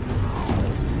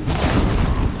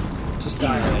 Just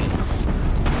die already.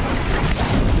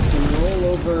 Just roll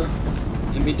over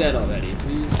and be dead already,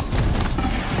 please.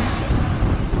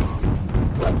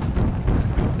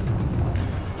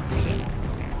 Okay.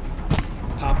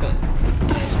 Pop it.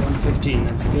 Yes, 115,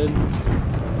 that's good.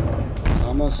 It's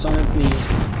almost on its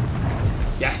knees.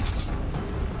 Yes!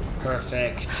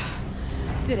 Perfect.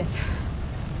 Did it.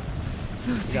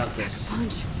 Those We got this.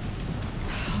 punch.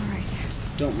 Alright.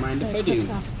 Don't mind if I The do. Eclipse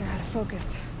officer had a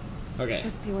focus. Okay,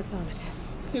 Let's see what's on it.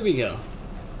 here we go.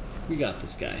 We got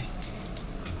this guy.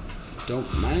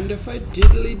 Don't mind if I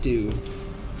diddly do.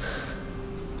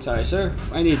 Sorry, sir.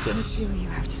 I need Let's this. see what you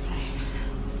have to say.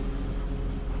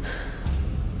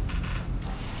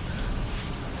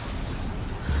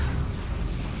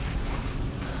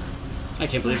 I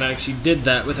can't believe I actually did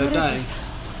that without What is dying. this?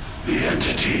 The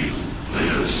entity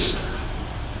lives.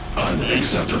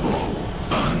 Unacceptable.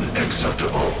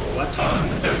 Unacceptable. What?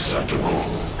 Unacceptable.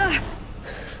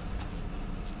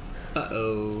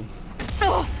 Uh-oh.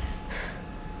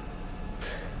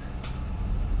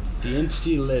 The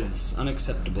entity lives.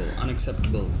 Unacceptable.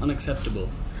 Unacceptable. Unacceptable.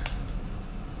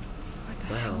 What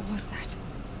the Well. hell was that?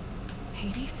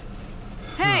 Hades?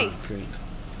 Hey! Oh, great.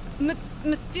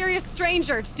 Mysterious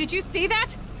stranger, did you see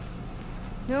that?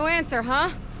 No answer, huh?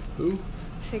 Who?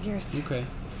 Figures. Okay.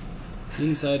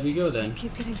 Inside we go then. Just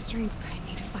keep getting strange. I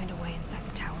need to find a way inside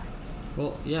the tower.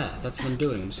 Well, yeah, that's what I'm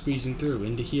doing. I'm squeezing through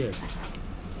into here.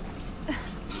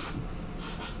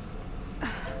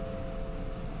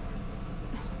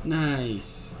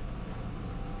 Nice.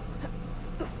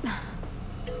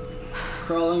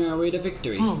 Crawling our way to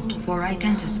victory. Hold for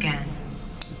identiscan.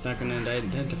 It's not gonna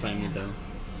identify me though.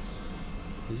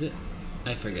 Is it?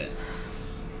 I forget.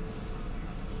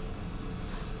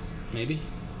 Maybe?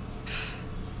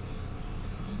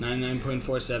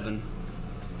 99.47.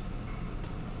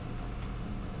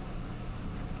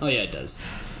 Oh yeah, it does.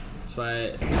 That's why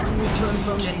I return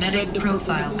from Genetic red to purple to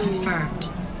profile blue. confirmed.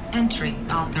 Entry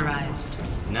authorized.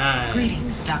 Nice.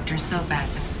 Greetings, Dr. Sobek.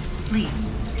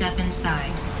 Please step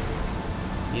inside.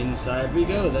 Inside we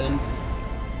go then.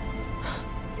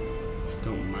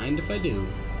 Don't mind if I do.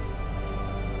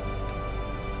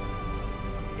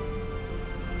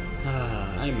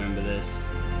 Ah, I remember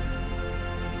this.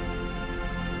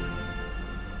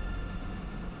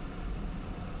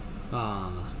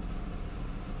 Ah.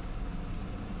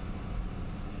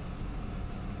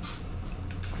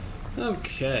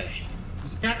 Okay.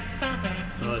 Dr. Sobek,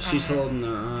 Oh, she's holding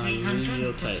her arm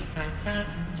real tight.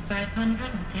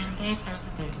 355,510 days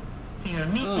overdue for your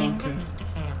meeting okay. with Mr.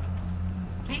 Fair.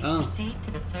 Please Oh. proceed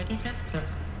to the 35th floor.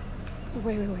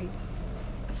 Wait.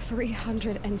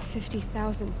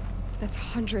 350,000. That's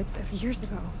hundreds of years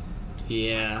ago.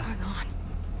 Yeah. What's going on?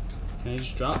 Can I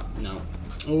just drop? No.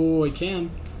 Oh, I can.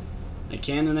 I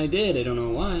can and I did. I don't know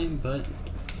why, but...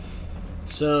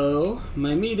 So,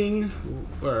 my meeting,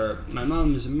 or my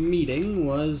mom's meeting,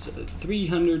 was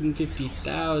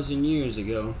 350,000 years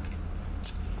ago.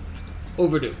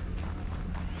 Overdue.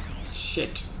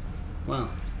 Shit. Wow.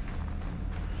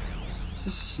 Is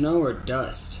this snow or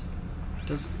dust?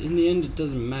 In the end, it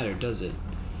doesn't matter, does it?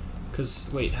 Cause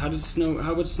wait, how would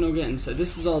snow get inside?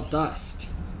 This is all dust.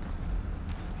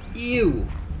 Ew.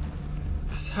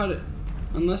 Cause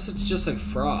unless it's just like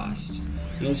frost,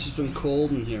 and it's just been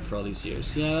cold in here for all these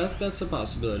years. Yeah, that's a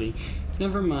possibility.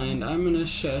 Never mind. I'm gonna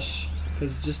shush.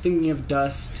 Cause just thinking of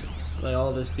dust, like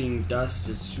all this being dust,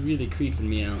 is really creeping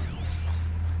me out.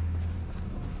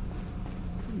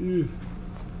 Ew.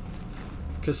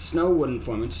 Cause snow wouldn't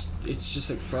form. It's just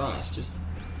like frost.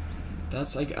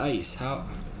 That's like ice. How?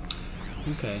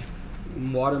 Okay.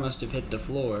 Water must have hit the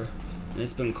floor, and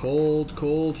it's been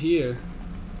cold here.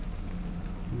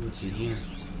 What's in here?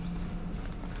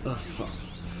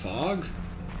 Fog?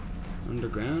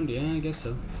 Underground? Yeah, I guess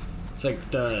so. It's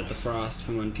like the frost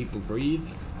from when people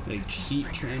breathe. Like heat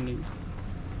trending.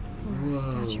 Or a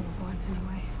statue of one,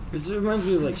 anyway. It reminds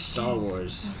me of like Star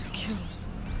Wars.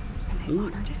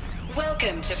 Ooh.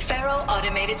 Welcome to Faro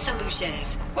Automated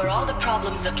Solutions, where all the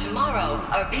problems of tomorrow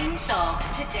are being solved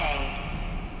today.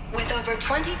 With over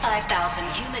 25,000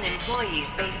 human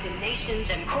employees based in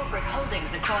nations and corporate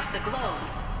holdings across the globe,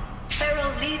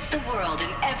 Faro leads the world in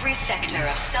every sector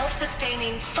of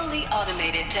self-sustaining, fully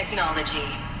automated technology.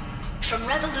 From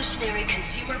revolutionary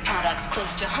consumer products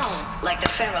close to home, like the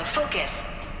Faro Focus,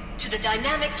 to the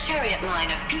dynamic Chariot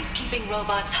line of peacekeeping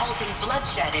robots halting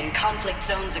bloodshed in conflict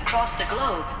zones across the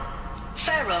globe,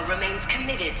 Faro remains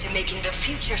committed to making the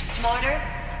future smarter,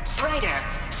 brighter,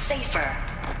 safer,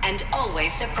 and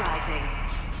always surprising.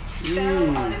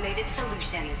 Faro Automated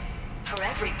Solutions. For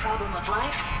every problem of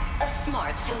life, a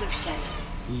smart solution.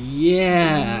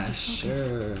 Yeah,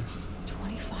 sure.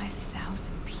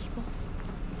 25,000 people?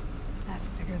 That's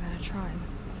bigger than a tribe.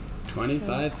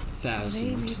 25,000. So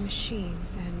they made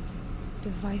machines and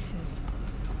devices.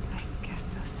 I guess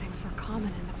those things were common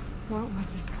in the... What was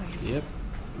this place? Yep.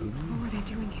 What were they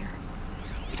doing here?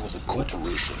 It was a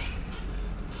corporation.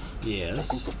 Yes.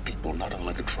 A group of people not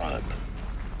unlike a tribe.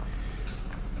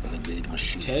 And they made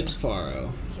machines. Ted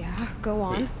Faro. Yeah, go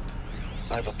on. Wait.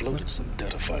 I've uploaded some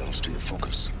data files to your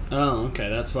Focus. Oh, okay,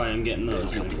 that's why I'm getting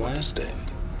those. Help you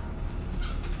understand.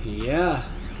 Yeah.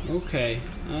 Okay.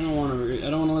 I don't want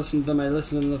to listen to them. I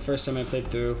listened to them the first time I played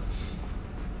through.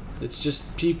 It's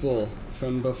just people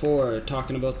from before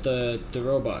talking about the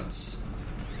robots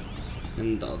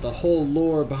and the whole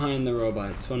lore behind the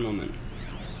robots. One moment.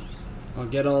 I'll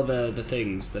get all the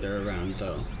things that are around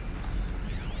though.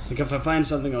 Like if I find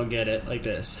something, I'll get it like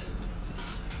this.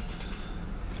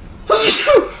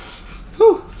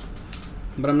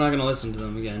 But I'm not gonna listen to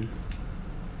them again.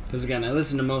 Because again, I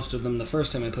listened to most of them the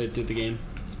first time I played through the game.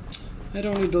 I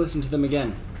don't need to listen to them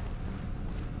again.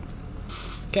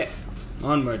 Okay,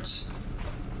 onwards.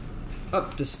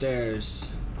 Up the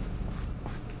stairs.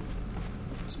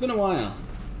 It's been a while.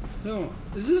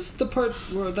 Is this the part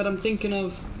that I'm thinking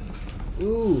of?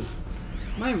 Ooh.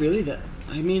 Am I really that?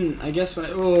 I mean, I guess when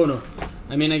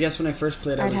I guess when I first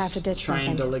played, I was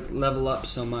trying to like level up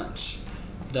so much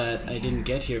that I didn't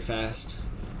get here fast.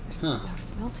 There's no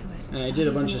smell to it. And I did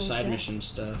a bunch of side mission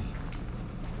stuff.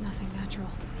 Nothing natural.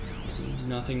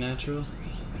 Nothing natural?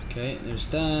 Okay, there's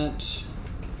that.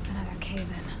 Another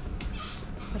cave-in.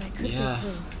 But I could go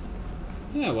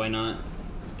through. Yeah, why not?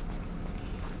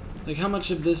 Like, how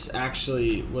much of this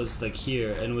actually was, like,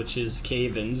 here, and which is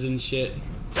cave-ins and shit?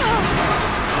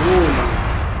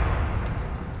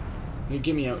 Hey,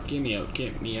 get me out, get me out,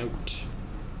 get me out.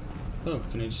 Oh,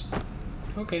 can I just...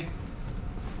 Okay.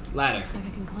 Ladder. Looks like I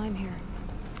can climb here.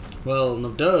 Well, no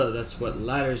duh, that's what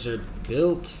ladders are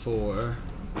built for.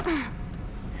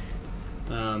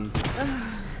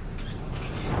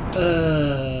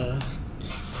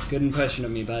 Good impression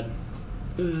of me, bud.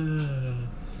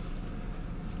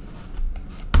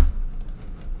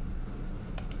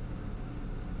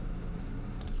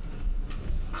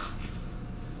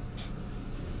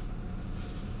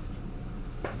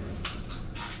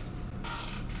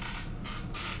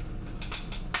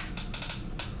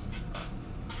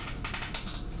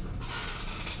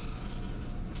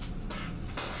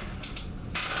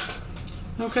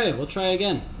 Okay, we'll try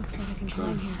again. Looks like I can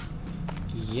climb here.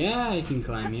 Yeah, I can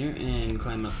climb here and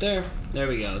climb up there. There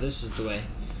we go. This is the way.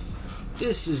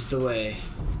 This is the way.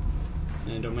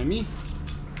 And don't mind me.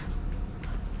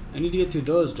 I need to get through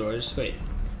those doors. Wait,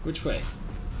 which way?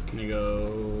 Can I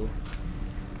go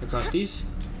across these?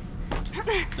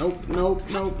 Nope, nope,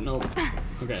 nope, nope.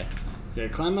 Okay. Gotta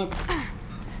climb up.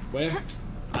 Where?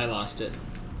 I lost it.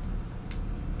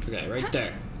 Okay, right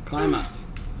there. Climb up.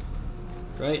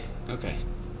 Right? Okay.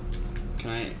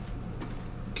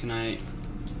 Can I?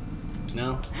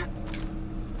 No?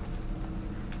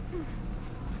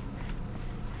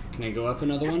 Can I go up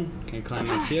another one? Can I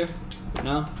climb up here?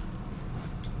 No?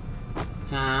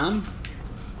 No?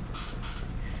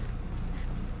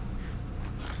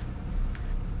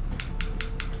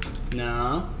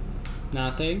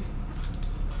 Nothing?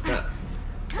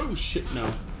 Oh shit, no.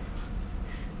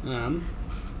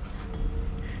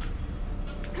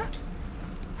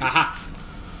 Aha!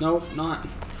 No, not.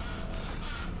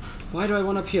 Why do I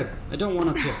want up here? I don't want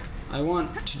up here. I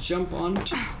want to jump on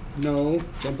to... No,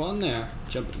 jump on there.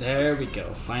 Jump. There we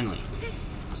go, finally.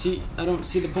 See, I don't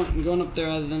see the point in going up there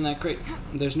other than that crate.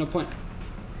 There's no point.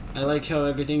 I like how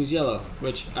everything's yellow,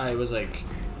 which I was like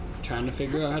trying to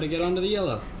figure out how to get onto the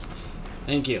yellow.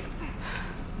 Thank you.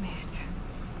 Made it.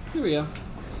 Here we go.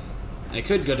 I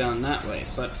could go down that way,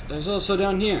 but there's also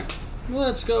down here.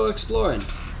 Let's go exploring.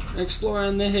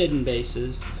 Exploring the hidden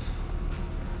bases.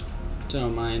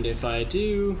 Don't mind if I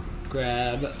do.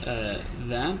 Grab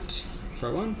that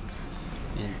for 1,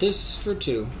 and this for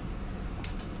 2.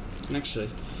 And actually,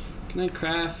 can I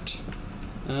craft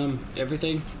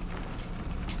everything?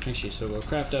 Actually, so we'll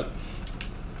craft up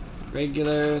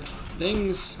regular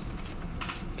things.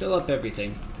 Fill up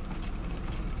everything.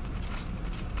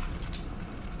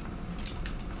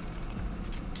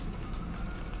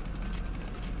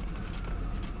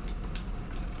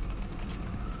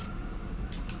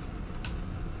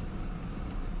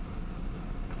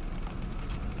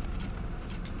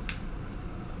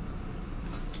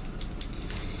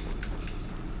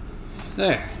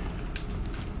 There.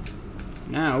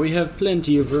 Now we have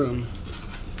plenty of room.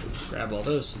 Grab all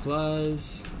those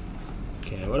supplies.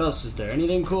 Okay, what else is there?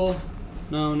 Anything cool?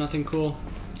 No, nothing cool.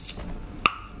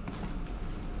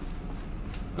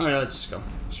 Alright, let's just go.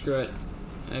 Screw it.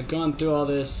 I've gone through all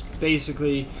this.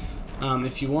 Basically,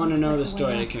 if you want to know the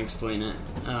story, I can explain it,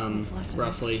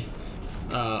 roughly.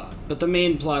 But the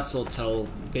main plots will tell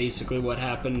basically what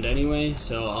happened anyway,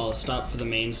 so I'll stop for the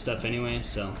main stuff anyway,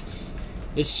 so...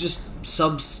 It's just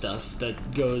sub stuff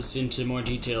that goes into more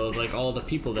detail of like all the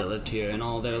people that lived here and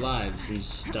all their lives and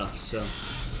stuff, so...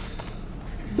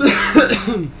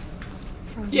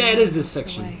 Yeah, it is this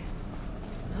section.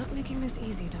 Not making this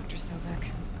easy, Dr.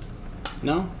 Sobek.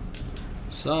 No?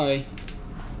 Sorry.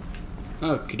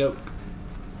 Okie doke.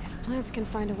 If plants can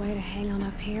find a way to hang on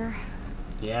up here,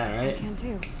 yeah, right? I can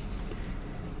too.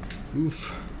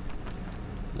 Oof.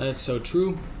 That's so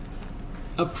true.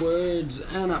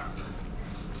 Upwards and up.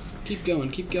 Keep going,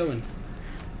 keep going.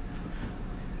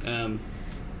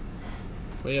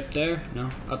 Way up there?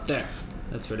 No, up there.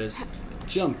 That's what it is.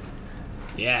 Jump.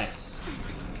 Yes.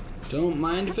 Don't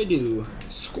mind if I do.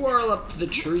 Squirrel up the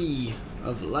tree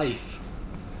of life.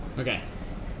 Okay.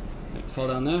 Fall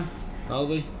down there?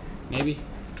 Probably. Maybe.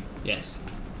 Yes.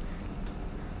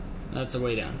 That's a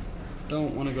way down.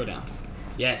 Don't want to go down.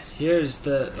 Yes, here's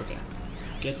the... Okay.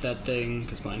 Get that thing,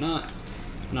 because why not?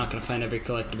 I'm not going to find every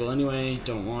collectible anyway.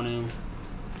 Don't want to.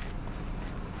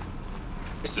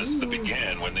 This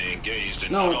began when they engaged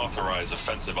in unauthorized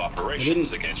offensive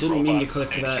operations against didn't mean to robots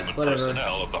click and that. human Whatever.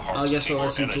 personnel of the I guess we'll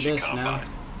listen to this Compound. now.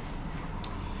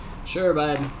 Sure,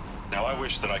 bud. Now I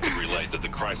wish that I could relate that the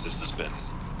crisis has been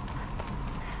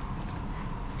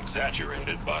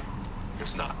exaggerated, but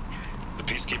it's not. The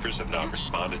peacekeepers have now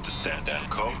responded to stand-down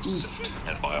codes,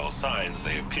 and by all signs,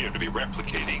 they appear to be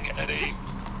replicating at a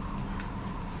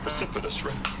precipitous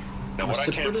rate. Now, what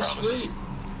I can't promise you,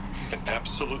 can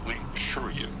absolutely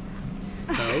assure you,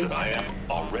 is that I am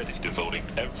already devoting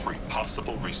every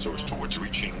possible resource towards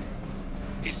reaching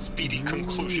a speedy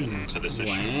conclusion to this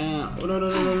issue. Wow. Oh,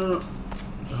 no.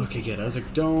 Okay, good. I was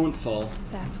like, don't fall.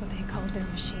 That's what they called their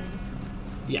machines.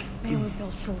 Yeah. They were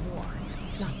built for war,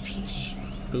 not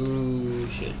peace. Ooh,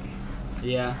 shit.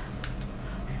 Yeah.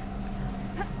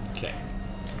 Okay.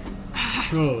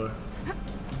 Oh.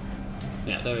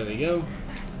 Yeah, there we go.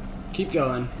 Keep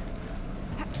going.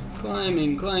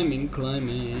 Climbing, climbing,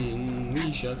 climbing.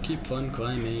 We shall keep on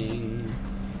climbing.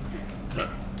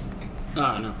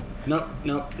 Ah, no. Nope.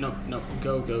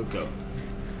 Go.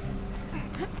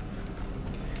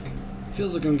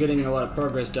 Feels like I'm getting a lot of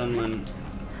progress done when...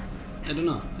 I don't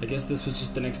know. I guess this was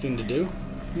just the next thing to do?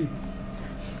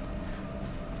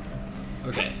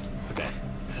 Okay.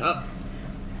 Up.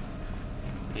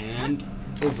 And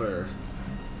over.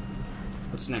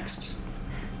 What's next?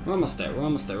 We're almost there. We're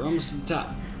almost to the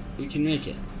top. We can make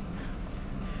it.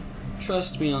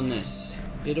 Trust me on this.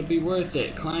 It'll be worth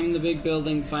it. Climb the big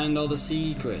building, find all the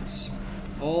secrets.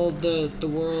 All the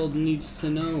world needs to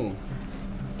know.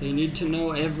 They need to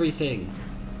know everything.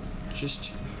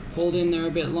 Just hold in there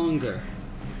a bit longer.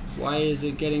 Why is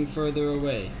it getting further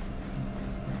away?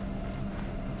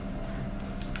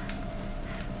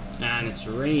 And it's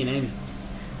raining.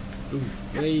 Ooh,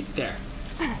 right there.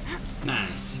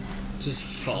 Nice. Just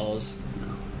falls.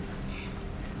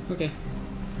 No. Okay.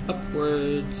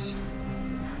 Upwards.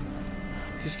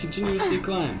 Just continuously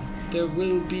climb. There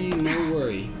will be no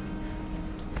worry.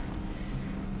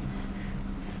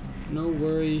 No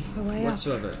worry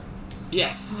whatsoever.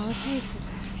 Yes! All it takes is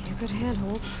a few good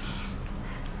handholds.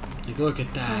 Like, look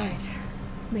at that. Alright.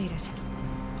 Made it.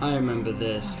 I remember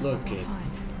this. Look at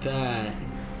that.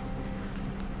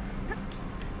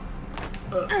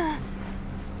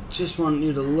 Just want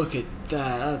you to look at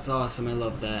that. That's awesome. I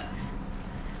love that.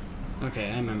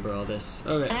 Okay, I remember all this.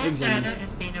 Okay, examine. Data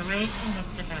has been erased from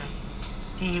this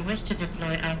device. Do you wish to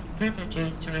deploy alpha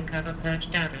privileges to recover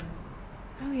purged data?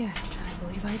 Oh yes, I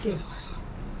believe I do. Yes.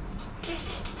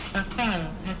 A file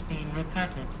has been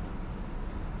recovered.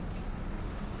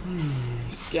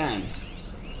 Scan.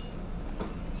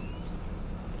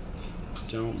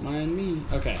 Don't mind me.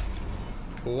 Okay.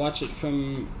 We'll watch it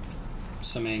from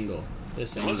some angle.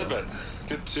 This angle. Elizabeth,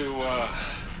 good to,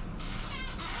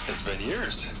 it's been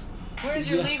years. Where's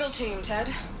your legal team, Ted?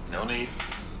 No need.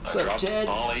 What's I up, dropped Ted?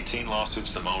 all 18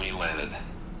 lawsuits the moment you landed.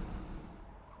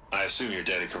 I assume your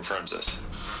data confirms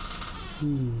this.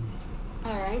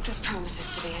 Alright, this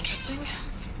promises to be interesting.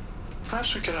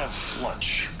 Perhaps we could have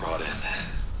lunch brought in.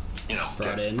 You know,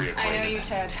 Brought in. I know you,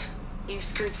 Ted. You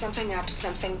screwed something up,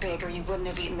 something big, or you wouldn't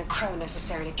have eaten the crow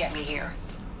necessary to get me here.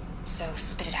 So,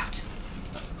 spit it out.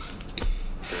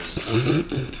 There's a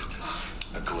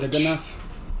glitch. Is that good enough?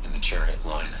 In the chariot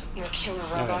line. Your killer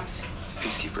robots?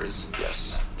 Peacekeepers,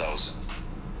 yes, those.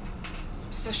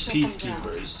 So shut them down.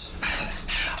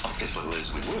 Peacekeepers. Obviously,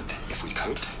 Liz, we would, if we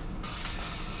could.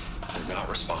 They're not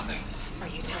responding. Are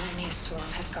you telling me a swarm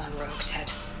has gone rogue,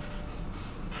 Ted?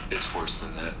 It's worse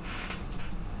than that.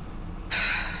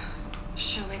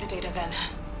 Show me the data then.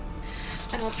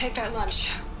 And I'll take that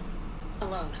lunch.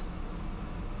 Alone.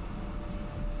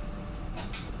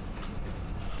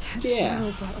 Ted Yeah.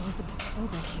 Faro brought Elizabeth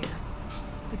Sobek here,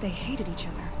 but they hated each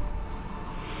other.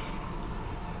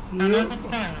 Another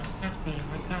file has been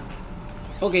recovered.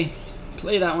 Okay,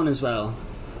 play that one as well.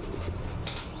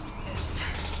 This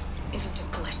isn't a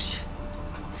glitch.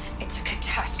 It's a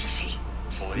catastrophe.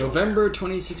 Fully November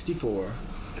 2064. aware.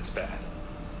 It's bad.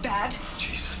 Bad?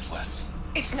 Jesus, Les.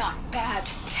 It's not bad,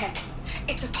 Ted.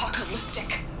 It's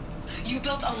apocalyptic. You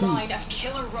built a line of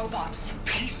killer robots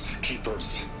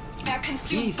Peacekeepers. that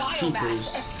consume Peacekeepers.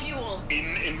 biomass as fuel,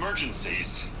 In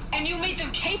emergencies. and you made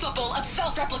them capable of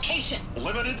self-replication.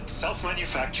 Limited,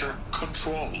 self-manufacture,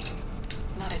 controlled.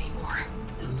 Not anymore.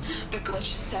 The glitch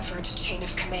severed chain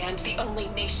of command. The only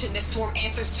nation this swarm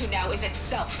answers to now is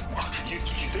itself. You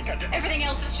think I did? Everything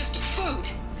else is just food.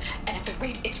 And at the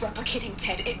rate it's replicating,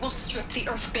 Ted, it will strip the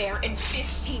Earth bare in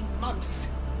 15 months.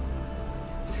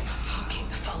 We're not talking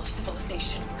fall of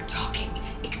civilization. We're talking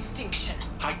extinction.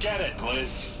 I get it,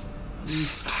 Liz.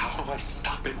 How do I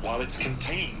stop it while it's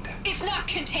contained? It's not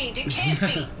contained. It can't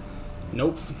be.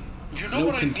 Nope. You know No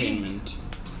what containment.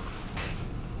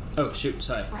 Oh, shoot,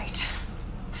 sorry. Right.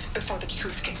 Before the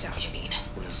truth gets out, you mean?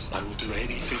 Liz, I will do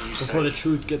anything you say. Before the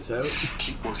truth gets out.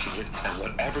 Keep working it, and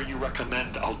whatever you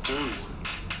recommend, I'll do.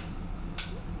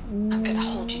 I'm gonna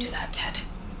hold you to that, Ted.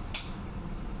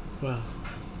 Well.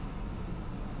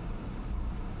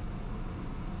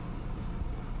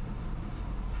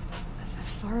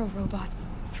 The Faro robots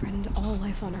threatened all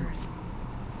life on Earth,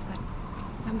 but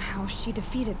somehow she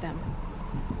defeated them.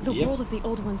 The Yep. world of the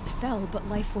old ones fell, but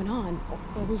life went on,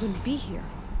 or we wouldn't be here.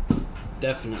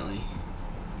 Definitely.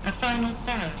 A final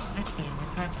file has been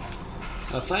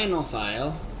recovered. A final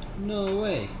file? No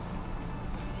way.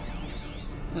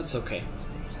 That's okay.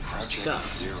 Project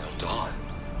Zero Dawn.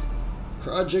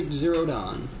 Project Zero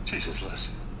Dawn. Jesus, Liz.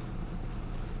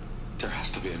 There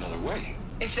has to be another way.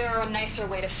 If there were a nicer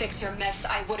way to fix your mess,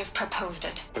 I would have proposed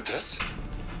it. But this?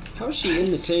 How is she in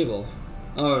the table?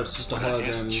 Oh, it's just a When I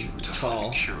asked hologram you to find call.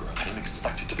 a cure, I didn't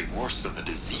expect it to be worse than the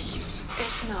disease.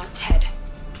 It's not, Ted.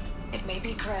 It may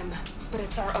be grim, but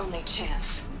it's our only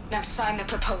chance. Now sign the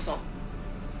proposal.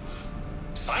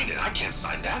 Sign it? I can't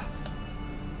sign that.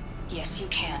 Yes, you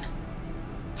can.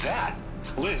 That?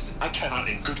 Liz, I cannot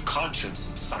in good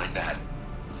conscience sign that.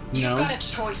 You've got a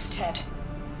choice, Ted.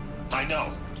 I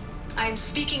know. I'm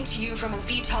speaking to you from a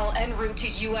VTOL en route to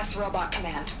U.S. Robot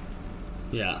Command.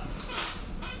 Yeah.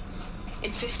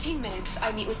 In 15 minutes,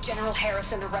 I meet with General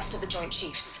Harris and the rest of the Joint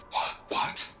Chiefs.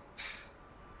 What?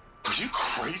 Are you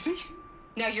crazy?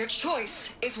 Now your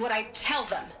choice is what I tell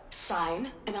them.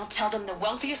 Sign, and I'll tell them the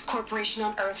wealthiest corporation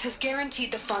on Earth has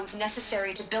guaranteed the funds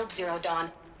necessary to build Zero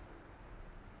Dawn.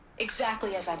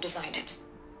 Exactly as I've designed it.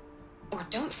 Or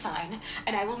don't sign,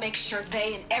 and I will make sure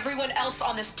they and everyone else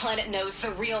on this planet knows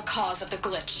the real cause of the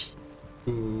glitch.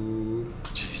 Ooh.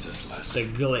 Jesus, Liz. The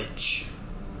glitch.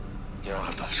 You don't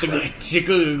have to The threaten. glitch.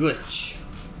 The glitch.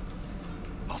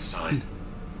 I'll sign.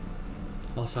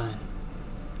 I'll sign.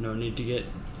 No need to get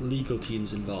legal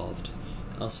teams involved.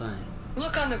 I'll sign.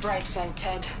 Look on the bright side,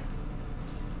 Ted.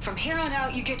 From here on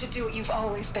out, you get to do what you've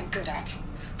always been good at.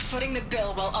 Footing the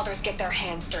bill while others get their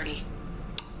hands dirty.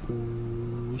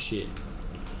 Ooh, shit.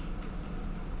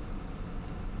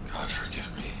 God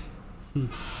forgive me.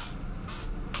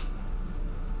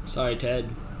 Sorry, Ted.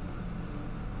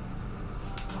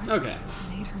 What Okay.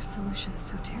 made her solution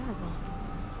so terrible?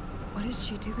 What did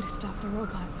she do to stop the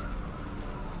robots?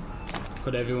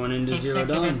 Put everyone into Zero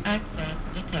Executive Dawn. access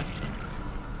detected.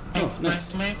 Oh,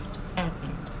 Express nice. lift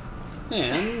opened.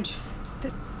 And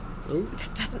Oh. This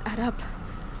doesn't add up.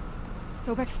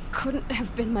 Sobek couldn't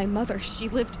have been my mother. She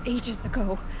lived ages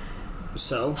ago.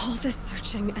 So? All this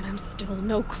searching, and I'm still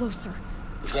no closer.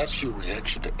 That's your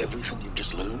reaction to everything you've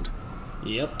just learned?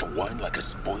 Yep. To whine like a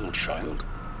spoiled child?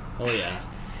 Oh, yeah.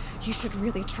 You should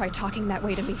really try talking that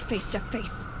way to me face to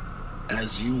face.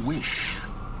 As you wish.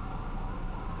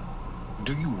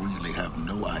 Do you really have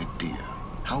no idea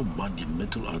how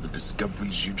monumental are the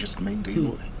discoveries you just made,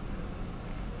 Aloy?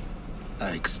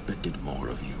 I expected more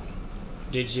of you.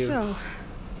 Did you? So,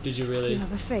 did you really? You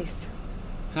have a face.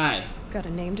 Hi. Got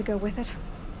a name to go with it?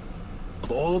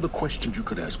 Of all the questions you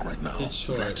could ask right now, It's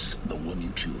short. that's the one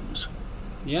you choose.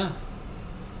 Yeah.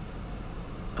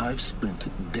 I've spent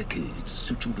decades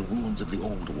searching the ruins of the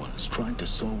Old Ones, trying to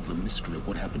solve the mystery of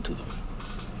what happened to them.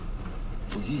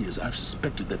 For years, I've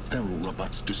suspected that Faro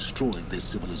robots destroyed their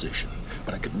civilization,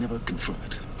 but I could never confirm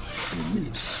it. In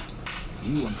minutes,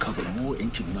 you uncover more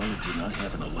ancient knowledge than I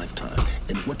have in a lifetime,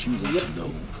 and what you want to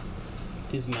know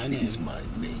is my name. Is my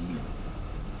name.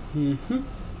 Mm-hmm.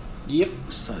 Yep.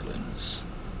 Silence.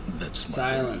 That's my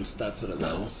Silence, name. that's what it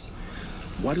Now, was.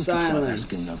 why don't Silence. you try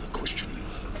asking another question?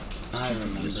 I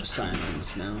remember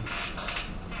silence now.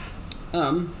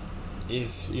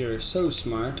 If you're so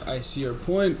smart, I see your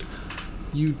point.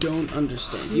 You don't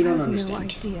understand. You don't understand. No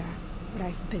idea what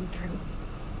I've been through.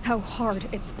 How hard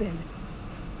it's been.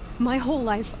 My whole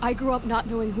life, I grew up not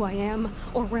knowing who I am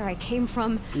or where I came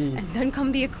from, and then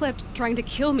come the Eclipse trying to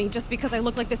kill me just because I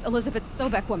look like this Elizabeth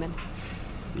Sobek woman.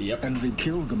 Yep. And they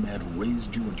killed the man who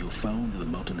raised you and you found the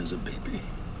mountain as a baby.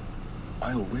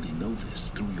 I already know this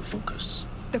through your focus.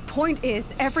 The point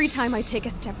is, every time I take a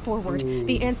step forward,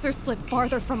 the answers slip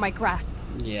farther from my grasp.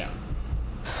 Yeah.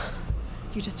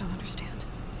 You just don't understand.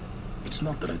 It's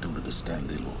not that I don't understand,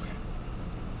 Aloy.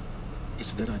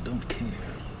 It's that I don't care.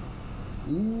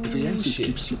 If the answers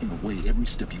keep slipping away every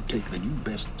step you take, then you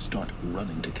best start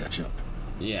running to catch up.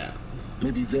 Yeah.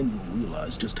 Maybe then you'll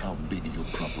realize just how big your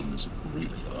problems really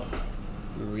are.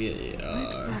 Really are. What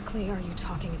exactly are you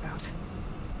talking about?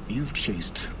 You've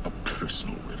chased a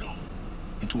personal riddle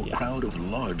into a crowd of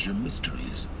larger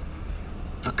mysteries.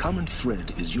 The common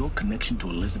thread is your connection to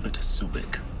Elizabeth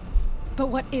Sobek. But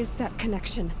what is that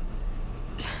connection?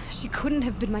 She couldn't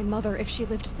have been my mother if she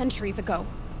lived centuries ago.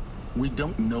 We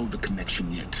don't know the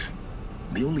connection yet.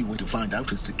 The only way to find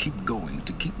out is to keep going,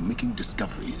 to keep making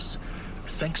discoveries.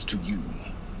 Thanks to you,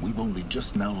 we've only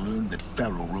just now learned that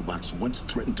Faro robots once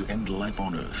threatened to end life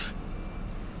on Earth.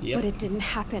 Yep. But it didn't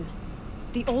happen.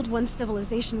 The Old One's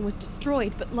civilization was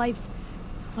destroyed, but life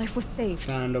was saved.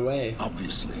 Found a way.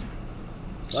 Obviously.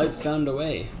 Life found a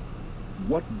way.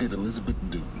 What did Elizabeth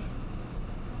do?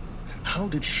 How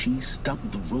did she stop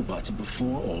the robots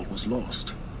before all was lost?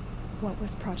 What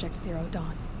was Project Zero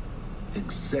Dawn?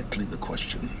 Exactly the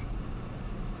question.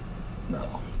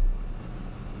 Now,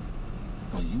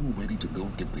 are you ready to go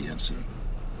get the answer?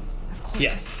 Of course.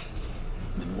 Yes.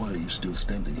 Then why are you still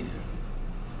standing here?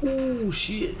 Oh,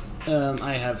 shit.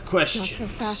 I have questions. Not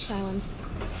so fast, Silence.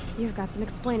 You've got some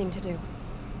explaining to do.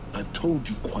 I've told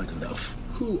you quite enough.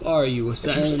 Who are you,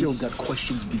 Silence? If you still got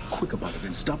questions, be quick about it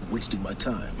and stop wasting my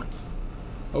time.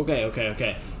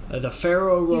 Okay. The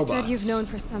Faro robots. You said you've known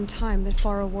for some time that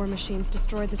Faro war machines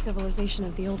destroyed the civilization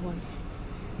of the Old Ones.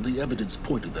 The evidence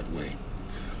pointed that way.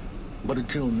 But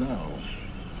until now,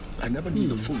 I never knew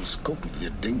the full scope of their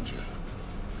danger.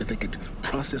 That they could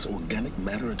process organic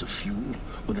matter into fuel,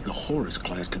 or that the Horus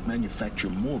class could manufacture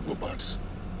more robots.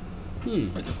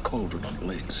 Like a cauldron on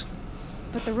legs.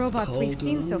 But the robots we've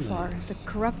seen so far, the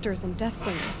Corruptors and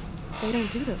Deathbringers, they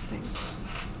don't do those things.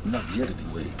 Not yet,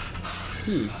 anyway.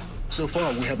 So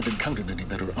far, we haven't encountered any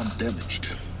that are undamaged.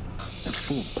 At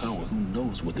full power, who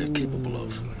knows what they're capable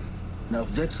of? Now,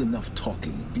 if that's enough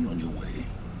talking, be on your way.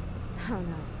 Oh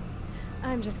no.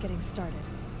 I'm just getting started.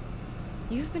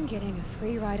 You've been getting a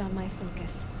free ride on my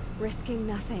focus, risking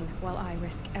nothing while I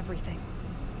risk everything.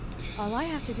 All I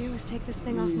have to do is take this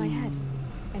thing off my head,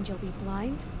 and you'll be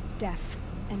blind, deaf,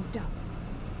 and dumb.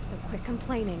 So quit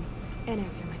complaining and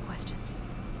answer my questions.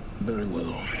 Very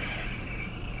well.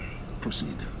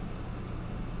 Proceed.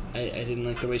 I didn't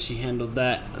like the way she handled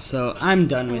that, so I'm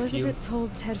done with you. Elizabeth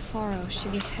told Ted Faro she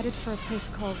was headed for a place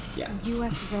called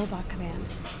U.S. Robot Command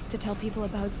to tell people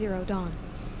about Zero Dawn.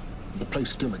 The place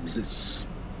still exists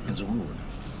as a ruin.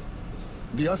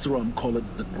 The Oseram call it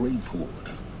the Grave Horde.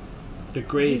 The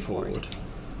Grave Horde.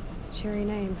 Cheery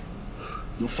name.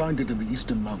 You'll find it in the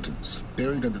Eastern Mountains,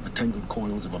 buried under the tangled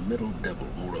coils of a Metal Devil,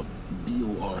 or a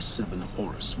BOR-7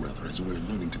 Horus, rather, as we're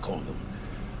learning to call them.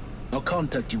 I'll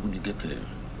contact you when you get there.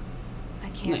 I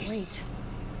can't wait.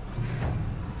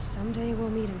 Someday we'll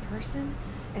meet in person,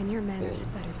 and your manners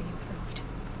had better be improved.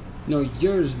 No,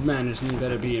 yours manners need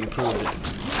better be improved.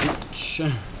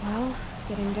 Well,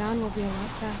 getting down will be a lot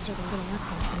faster than getting up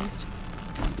at least.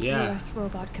 Yeah, US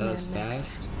Robot that Command was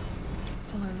fast.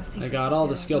 To learn the I secrets got of all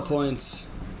the Zero skill Dawn.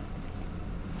 points.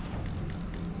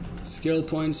 Skill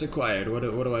points acquired. What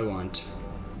do I want?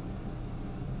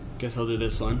 Guess I'll do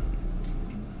this one.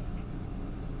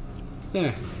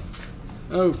 There.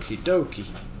 Okie dokie.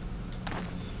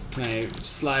 Can I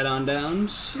slide on down?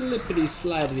 Slippity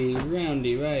slidety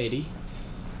roundy righty.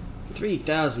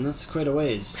 3,000, that's quite a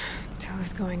ways.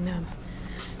 Toes going numb.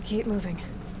 Keep moving.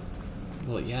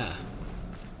 Well, yeah.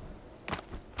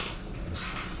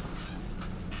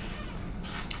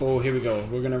 Oh, here we go.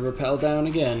 We're gonna rappel down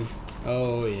again.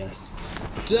 Oh, yes.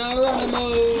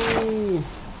 Geronimo!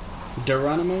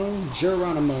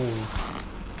 Geronimo?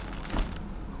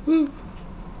 Woo!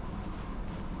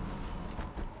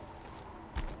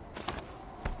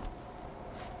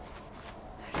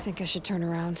 I think I should turn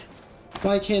around.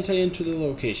 Why can't I enter the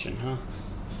location, huh?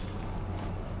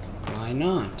 Why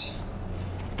not?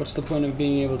 What's the point of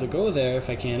being able to go there if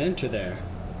I can't enter there?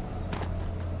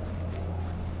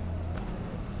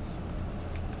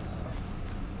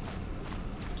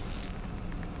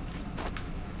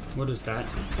 What is that?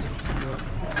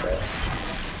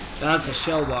 That's a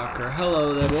shell walker.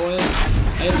 Hello there, boy.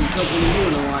 I haven't talked to you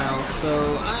in a while,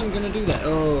 so I'm gonna do that.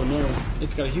 Oh no,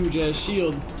 it's got a huge ass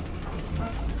shield.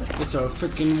 It's a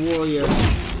freaking warrior.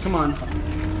 Come on.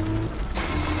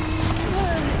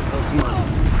 Oh, come on.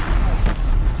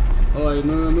 Oh, I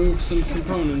removed some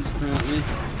components, apparently.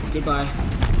 Goodbye.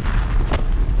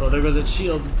 Oh, there goes its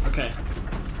shield. Okay.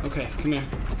 Okay, come here.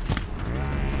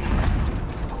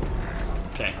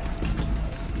 Okay.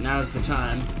 Now's the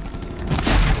time.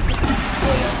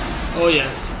 Oh, yes. Oh,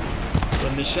 yes.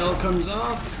 When the shell comes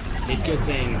off, it gets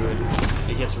angered.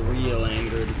 It gets real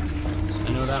angered. So I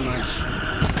know that much.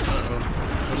 Uh-oh.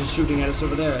 What is shooting at us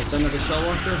over there? Is that another shell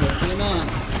walker? Hopefully not.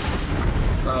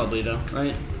 Probably, though,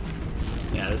 right?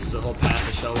 Yeah, this is a whole path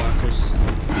of shell walkers.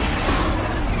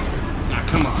 Ah,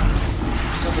 come on.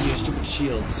 Stop with your stupid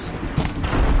shields.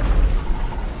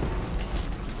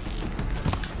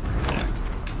 There.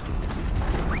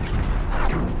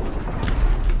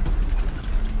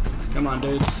 Come on,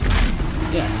 dudes.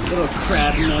 Yeah, little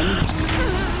crab men.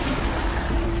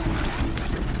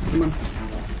 Come on.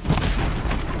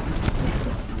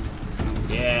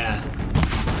 Yeah.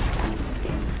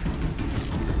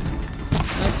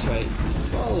 That's right.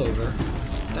 Fall over.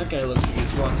 That guy looks like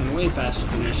he's walking way faster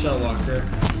than a shell walker.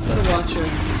 Is that a watcher?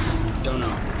 Don't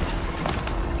know.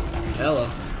 Hello.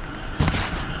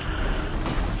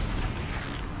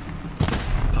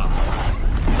 Pop.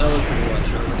 That looks like a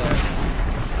watcher over there.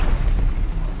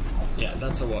 Yeah,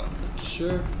 that's a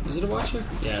watcher. Is it a watcher?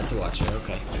 Yeah, it's a watcher.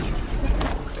 Okay.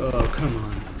 Oh, come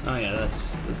on. Oh yeah,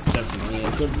 that's definitely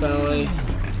a good belly.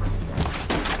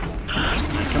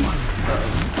 Come on. Uh-oh.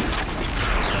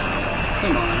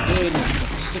 Come on, dude.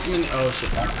 Stick him in. Oh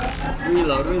shit.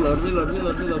 Reload, reload, reload,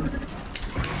 reload, reload.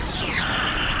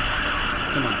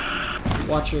 Come on.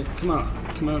 Watcher, come out.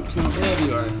 Come out, come out, wherever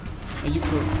you are. Are you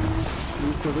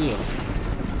for real?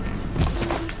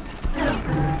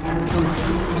 Come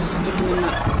on. Stick him in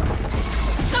the...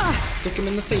 Stick him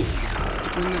in the face.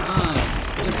 Stick him in the eye.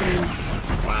 Stick him...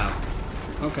 Wow.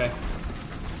 Okay.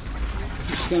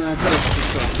 Just gonna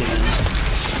strike you then.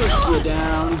 Strike you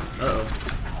down. Uh-oh.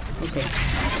 Okay.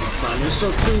 That's fine. There's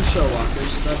still 2 shell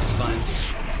walkers. That's fine.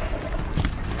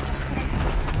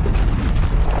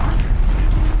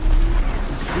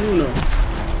 Uno.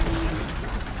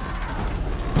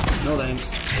 No thanks.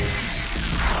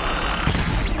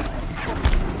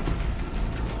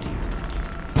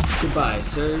 Goodbye,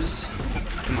 sirs.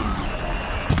 Come on.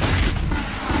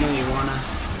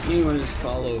 You wanna just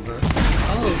fall over.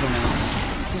 Fall over now.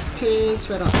 Just piss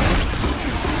right off, man.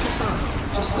 Just piss off.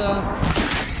 Just,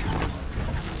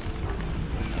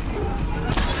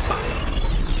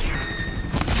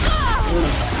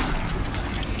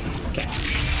 okay.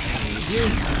 You.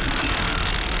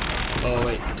 Oh,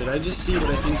 wait. Did I just see what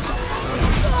I think?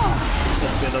 Oh,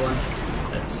 that's the other one.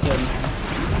 That's him.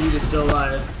 He is still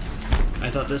alive. I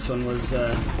thought this one was,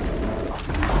 okay.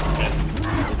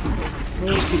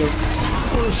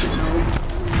 Oh shit, no.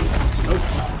 Nope.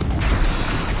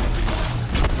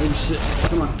 Oh shit,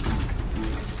 come on.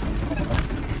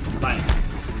 Bye.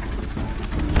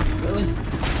 Really?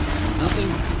 Nothing?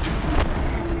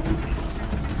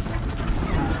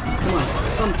 Come on,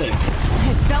 something. I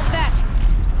felt that.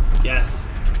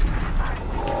 Yes.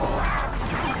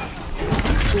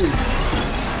 Ooh.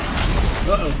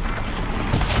 Uh-oh.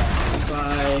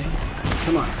 Bye.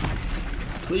 Come on.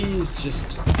 Please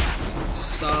just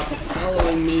Stop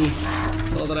following me.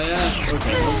 That's all that I ask.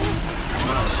 Okay.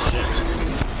 Oh, shit.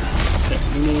 Okay,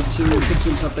 we need to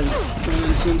consume something.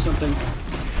 Consume something.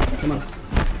 Come on.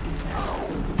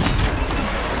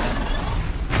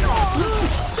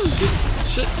 Shit.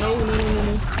 Shit. No, no, no, no,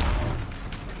 no.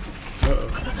 Uh-oh.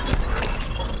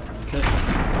 Okay.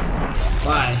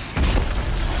 Bye.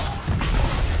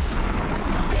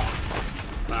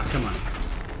 Ah, come on.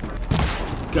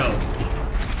 Go.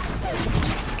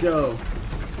 Go.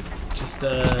 Just,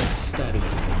 stabby.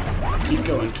 Keep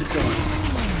going, keep going.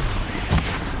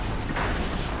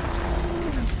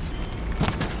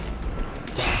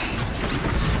 Yes!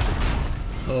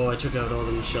 Oh, I took out all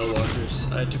the Shell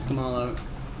Walkers. I took them all out.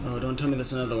 Oh, don't tell me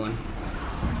there's another one.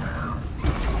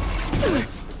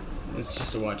 It's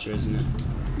just a Watcher, isn't it?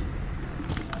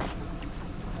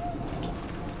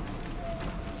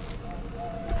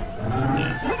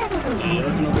 Yeah, you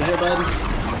looking over here, bud?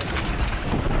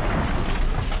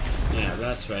 Yeah,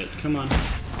 that's right. Come on.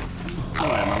 No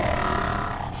ammo.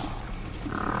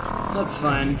 That's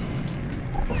fine.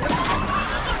 Oh,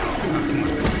 come on.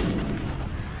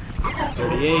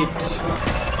 38.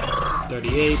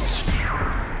 38.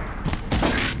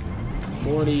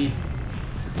 40.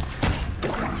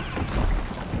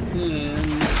 And...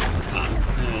 ah,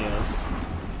 there he is.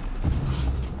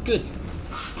 Good.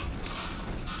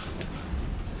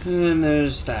 And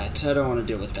there's that. I don't want to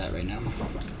deal with that right now.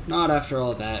 Not after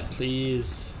all that,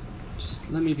 please. Just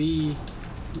let me be.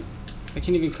 I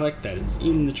can't even collect that. It's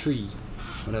in the tree.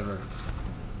 Whatever.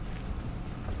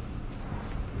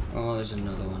 Oh, there's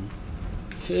another one.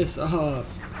 Piss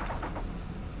off.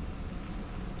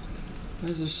 Why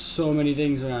is there so many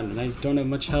things around and I don't have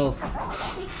much health?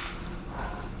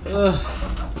 Ugh.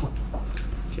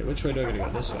 Okay, which way do I gotta go?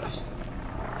 This way.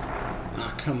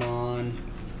 Ah, come on.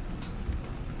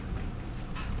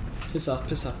 Piss off,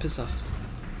 piss off, piss off.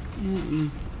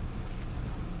 Mm-mm.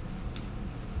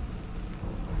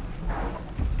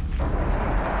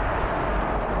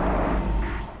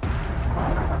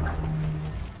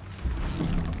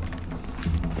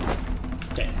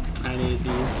 Okay, I need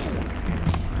these.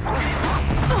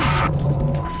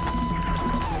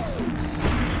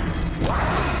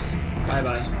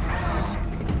 Bye-bye.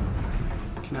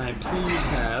 Can I please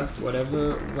have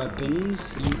whatever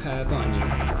weapons you have on you?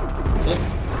 Okay.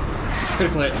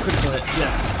 Critical hit,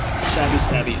 yes. Stabby,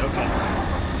 stabby, okay.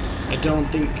 I don't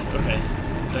think, okay.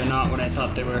 They're not what I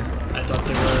thought they were. I thought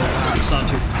they were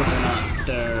sawtooths, but they're not.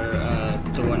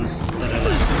 They're, the ones that I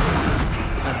like.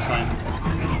 That's fine.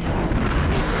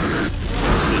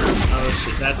 Oh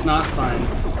shit, that's not fine.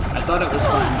 I thought it was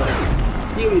fine, but it's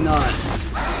really not.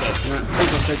 Okay,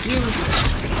 critical strike you.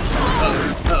 Uh-oh,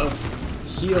 uh-oh.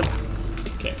 Heal.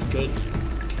 Okay, good.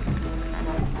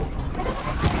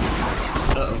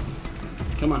 Uh-oh.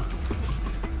 Come on.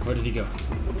 Where did he go?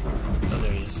 Oh,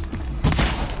 there he is.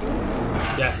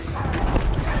 Yes.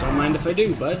 Don't mind if I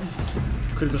do, bud.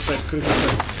 Critical strike, critical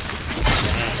strike.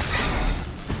 Yes.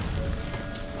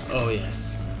 Oh,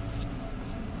 yes.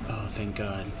 Oh, thank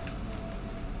God.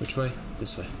 Which way?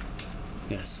 This way.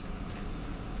 Yes.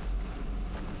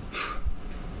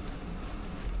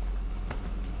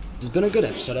 This has been a good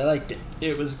episode. I liked it.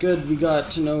 It was good. We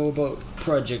got to know about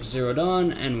Project Zero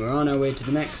Dawn, and we're on our way to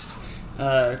the next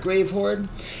Grave Horde.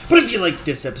 But if you liked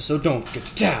this episode, don't forget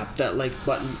to tap that like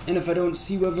button. And if I don't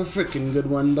see you, have a freaking good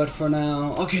one. But for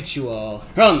now, I'll catch you all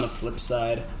on the flip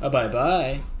side.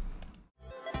 Bye-bye.